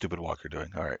is this stupid walk you're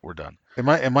doing. All right, we're done. It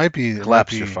might be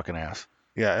Collapse your yeah, fucking ass.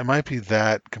 it might be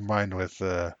that combined with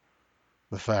the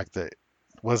fact that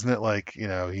wasn't it like,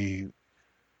 it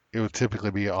would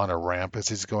typically be on a ramp as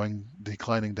he's going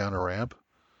declining down a ramp.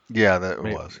 Yeah, that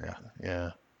Maybe, was. Yeah,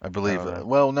 yeah, I I believe. don't know.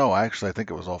 Well, no, actually, I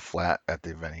think it was all flat at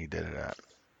the event he did it at.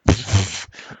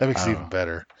 That makes I it don't even know.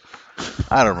 better.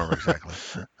 I don't remember exactly.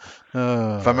 If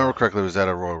I remember Uh, correctly, it was at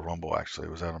a Royal Rumble. Actually,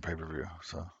 it was at on pay-per-view.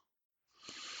 So.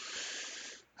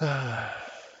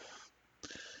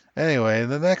 anyway,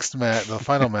 the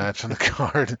final match on the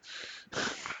card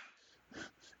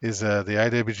is the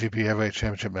IWGP Heavyweight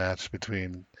Championship match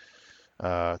between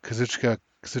Kazuchika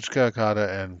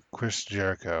Okada and Chris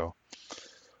Jericho.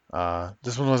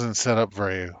 This one wasn't set up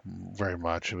very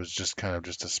much. It was just kind of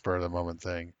just a spur of the moment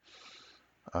thing,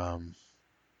 um,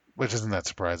 which isn't that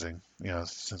surprising,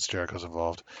 since Jericho's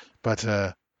involved. But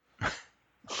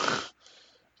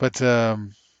but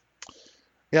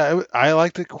yeah, I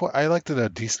liked it. I liked it a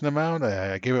decent amount.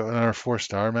 I gave it another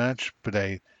 4-star match, but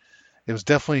it was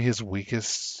definitely his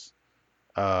weakest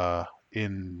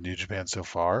in New Japan so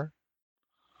far.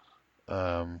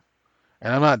 Um,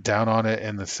 and I'm not down on it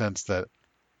in the sense that,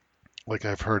 like,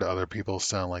 I've heard other people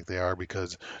sound like they are,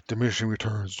 because diminishing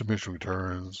returns, diminishing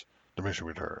returns, diminishing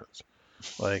returns.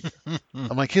 Like,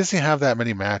 I'm like, he doesn't have that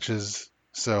many matches,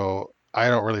 so I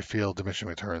don't really feel diminishing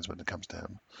returns when it comes to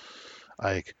him.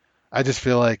 Like, I just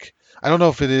feel like, I don't know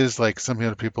if it is like some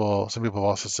people have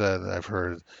also said, I've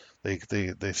heard, they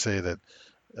say that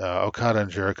Okada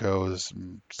and Jericho's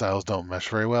styles don't mesh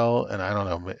very well, and I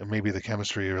don't know, maybe the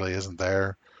chemistry really isn't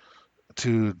there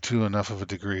to enough of a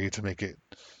degree to make it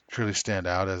truly stand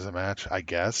out as a match, I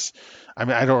guess. I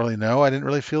mean, I don't really know. I didn't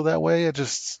really feel that way. It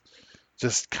just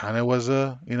kind of was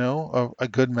a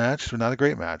good match, but not a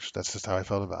great match. That's just how I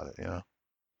felt about it.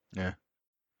 Yeah.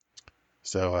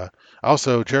 So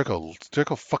also Jericho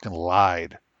fucking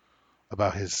lied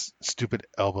about his stupid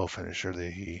elbow finisher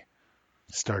that he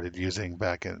started using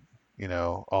back in,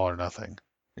 All or Nothing,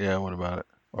 Yeah. What about it?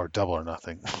 or Double or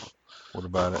Nothing. What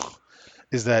about it?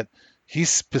 Is that he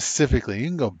specifically, you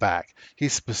can go back, he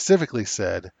specifically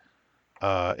said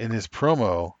in his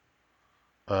promo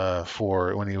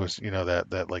for when he was,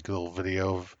 that like little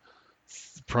video of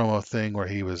promo thing where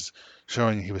he was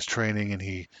showing he was training, and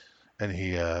he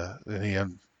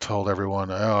told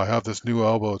everyone, "Oh, I have this new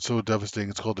elbow. It's so devastating.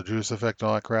 It's called the Judas Effect and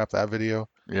all that crap." That video.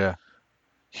 Yeah.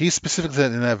 He specifically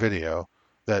said in that video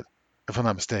that, if I'm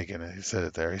not mistaken, he said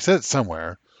it there. He said it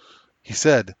somewhere. He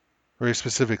said very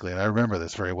specifically, and I remember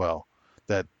this very well,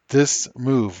 that this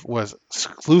move was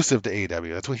exclusive to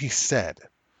AEW. That's what he said.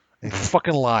 A Hmm.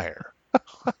 fucking liar.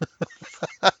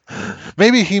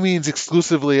 Maybe he means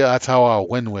exclusively. That's how I'll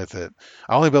win with it.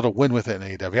 I'll only be able to win with it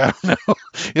in AEW. I don't know.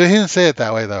 He didn't say it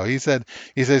that way though. He said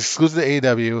exclusive to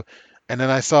AEW, and then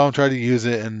I saw him try to use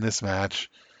it in this match,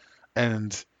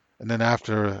 and then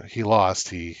after he lost,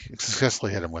 he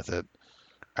successfully hit him with it.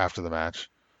 after the match.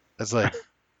 It's like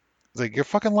you're a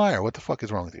fucking liar. What the fuck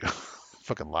is wrong with you?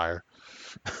 Fucking liar.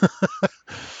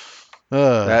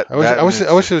 That I that wish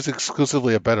makes it was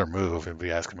exclusively a better move, if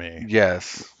you ask me.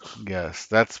 yes, yes.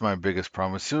 That's my biggest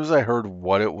problem. As soon as I heard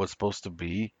what it was supposed to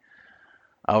be,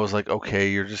 I was like,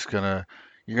 okay, you're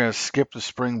gonna skip the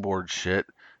springboard shit,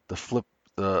 the flip,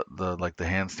 the like the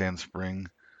handstand spring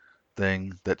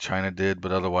thing that China did,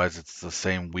 but otherwise it's the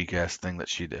same weak ass thing that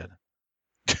she did.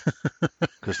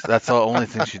 Because that's the only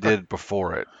thing she did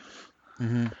before it.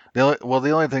 Hmm. The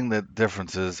only thing that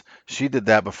difference is she did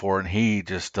that before, and he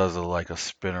just does like a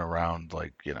spin around,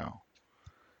 like Yeah,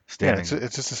 standing.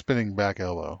 it's just a spinning back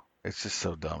elbow. It's just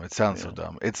so dumb. It sounds so Yeah.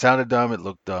 dumb. It sounded dumb. It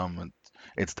looked dumb, and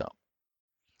it's dumb,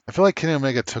 I feel like Kenny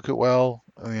Omega took it well,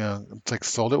 it's like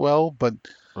sold it well,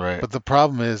 right? but the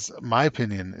problem is, my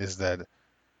opinion is that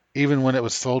even when it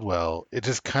was sold well, it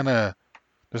just kind of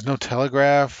there's no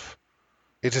telegraph.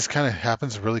 It just kind of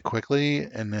happens really quickly,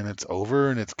 and then it's over,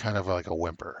 and it's kind of like a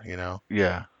whimper, you know?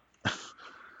 Yeah.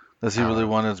 Does he I really don't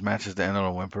want his matches to end on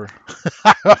a whimper?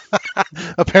 know.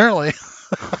 Apparently.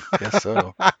 Guess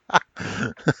so.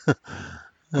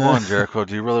 Come on, Jericho.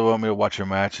 Do you really want me to watch your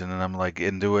match? And then I'm like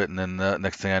into it, and then the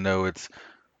next thing I know, it's.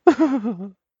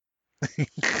 Do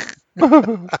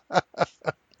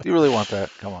you really want that?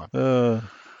 Come on. uh,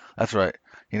 That's right.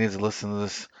 He needs to listen to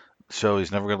this show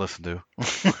he's never gonna listen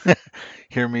to.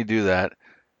 Hear me do that.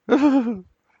 And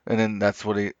then that's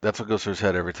what goes through his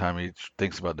head every time he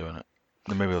thinks about doing it.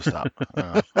 Then maybe he'll stop. I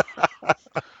don't know.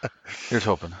 Here's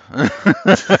hoping.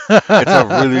 It's a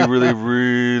really, really,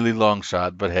 really long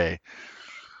shot, but hey,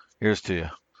 here's to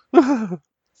you.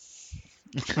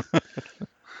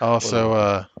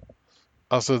 also,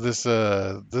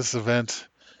 Whatever. this event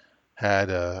had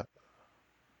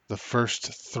the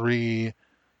first three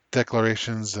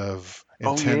declarations of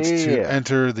Oh intent to yeah.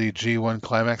 enter the G1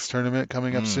 Climax tournament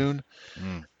coming up Mm, soon,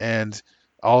 mm. and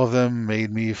all of them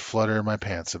made me flutter my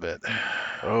pants a bit.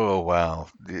 Oh wow.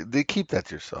 They keep that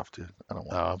to yourself, dude. I don't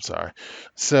Oh, want. I'm sorry.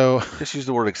 So, Just use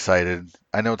the word excited.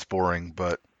 I know it's boring,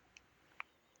 but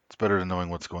it's better than knowing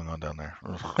what's going on down there.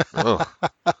 Ugh.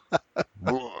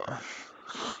 Ugh.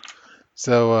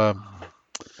 so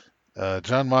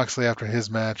John Moxley, after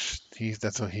his match,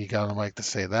 that's what he got on the mic to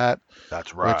say that,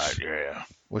 That's right.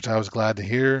 which Yeah. I was glad to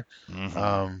hear. Hmm.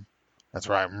 Um, that's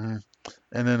right. And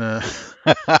then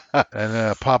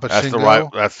Papa That's the right.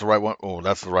 Shingo, That's the right one. Oh,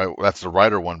 that's the right. That's the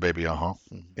writer one, baby. Uh huh.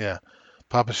 yeah,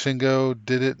 Papa Shingo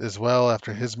did it as well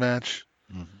after his match,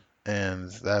 Hmm.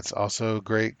 and that's also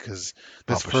great because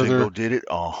this Papa further Shingo did it.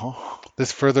 Uh huh.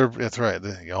 that's right.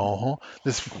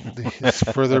 This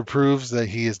further proves that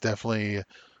he is definitely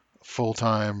full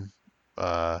time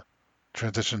uh,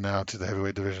 transition now to the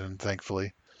heavyweight division,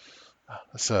 thankfully.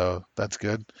 So that's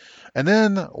good. And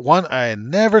then one I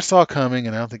never saw coming,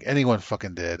 and I don't think anyone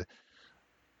fucking did,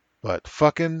 but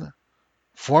fucking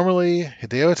formerly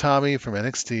Hideo Itami from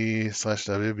NXT slash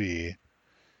WWE,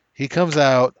 he comes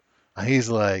out and he's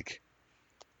like,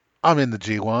 I'm in the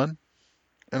G1.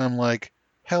 And I'm like,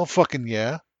 hell fucking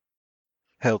yeah.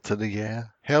 Hell to the yeah.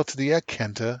 Hail to the yeah,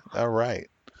 Kenta. All right.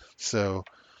 So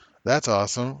that's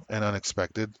awesome and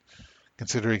unexpected,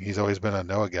 considering he's always been a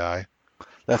Noah guy.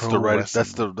 That's Pro the right.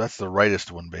 wrestling. That's the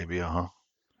rightest one, baby. Uh huh.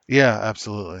 Yeah,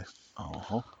 absolutely. Uh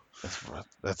huh.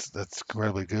 That's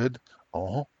incredibly good.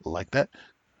 Oh, like that.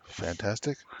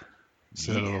 Fantastic. Yeah.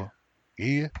 So,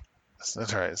 yeah,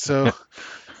 that's right. So,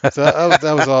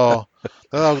 that was all.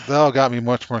 That all got me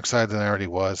much more excited than I already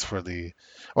was for the.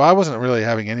 Well, I wasn't really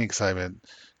having any excitement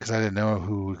because I didn't know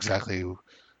who exactly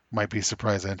might be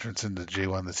surprise entrants into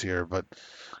J1 this year. But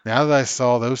now that I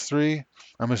saw those three,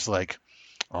 I'm just like,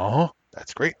 oh,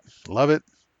 that's great. Love it.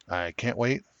 I can't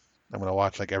wait. I'm gonna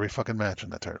watch like every fucking match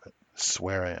in that tournament.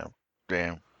 Swear I am.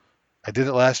 Damn. I did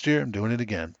it last year. I'm doing it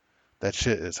again. That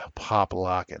shit is pop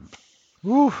locking.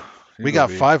 Woo. You We go, got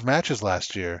B. 5 matches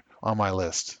last year on my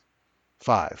list.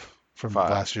 5 from Five.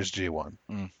 last year's G1.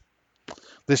 Mm.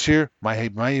 This year might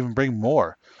even bring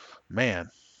more. Man.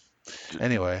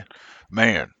 Anyway,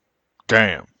 Man.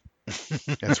 Damn.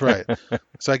 that's right.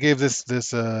 So I gave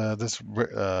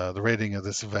the rating of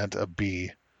this event a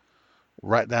B,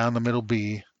 right down the middle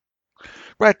B.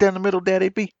 Right down the middle, Daddy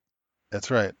B.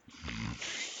 That's right.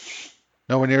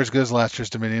 Nowhere near as good as last year's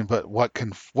Dominion, but what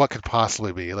could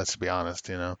possibly be? Let's be honest,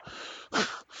 you know.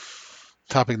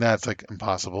 Topping that's like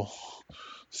impossible.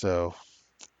 So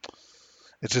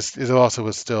it also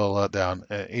was still a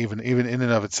letdown. Even in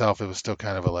and of itself, it was still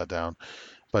kind of a letdown.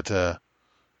 But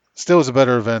still was a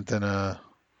better event than a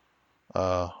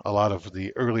lot of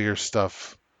the earlier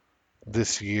stuff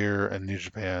this year in New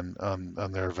Japan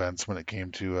on their events when it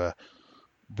came to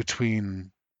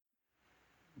between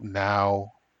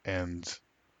now and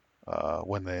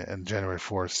when they and January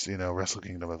 4th, Wrestle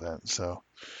Kingdom event. So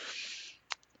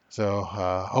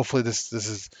hopefully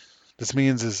this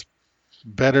means is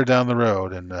better down the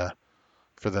road and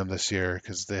for them this year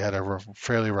because they had a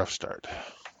fairly rough start.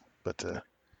 But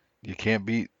You can't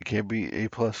beat A+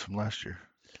 from last year.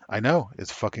 I know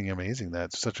it's fucking amazing.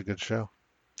 That's such a good show.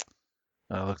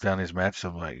 I look down these matches.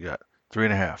 I'm like, you got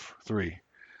 3.5, 3,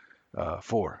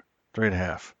 4,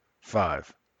 3.5,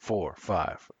 5, 4,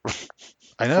 5,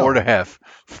 I four and a know. half,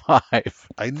 5.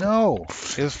 I know.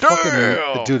 It was fucking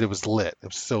Damn. dude. It was lit. It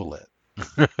was so lit.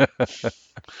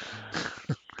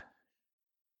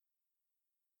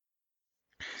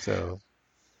 So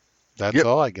that's Yep,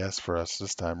 all I guess for us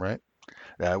this time, right?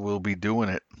 that will be doing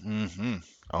it.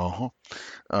 Uh-huh.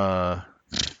 Uh,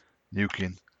 you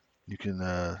can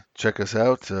check us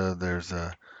out. There's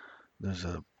a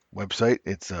website.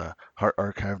 It's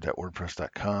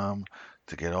heartarchive.wordpress.com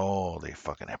to get all the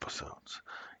fucking episodes.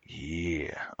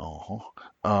 Yeah.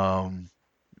 Uh-huh.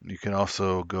 You can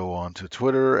also go on to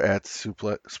Twitter at Space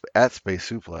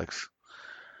Suplex.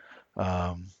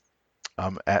 Um,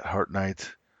 I'm at Heart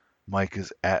Knight. Mike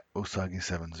is at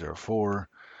Osagi704.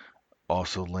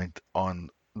 Also linked on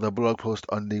the blog post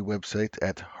on the website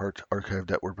at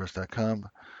heartarchive.wordpress.com.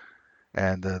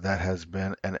 And that has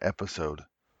been an episode.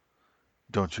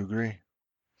 Don't you agree?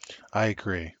 I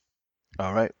agree.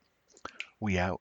 All right. We out.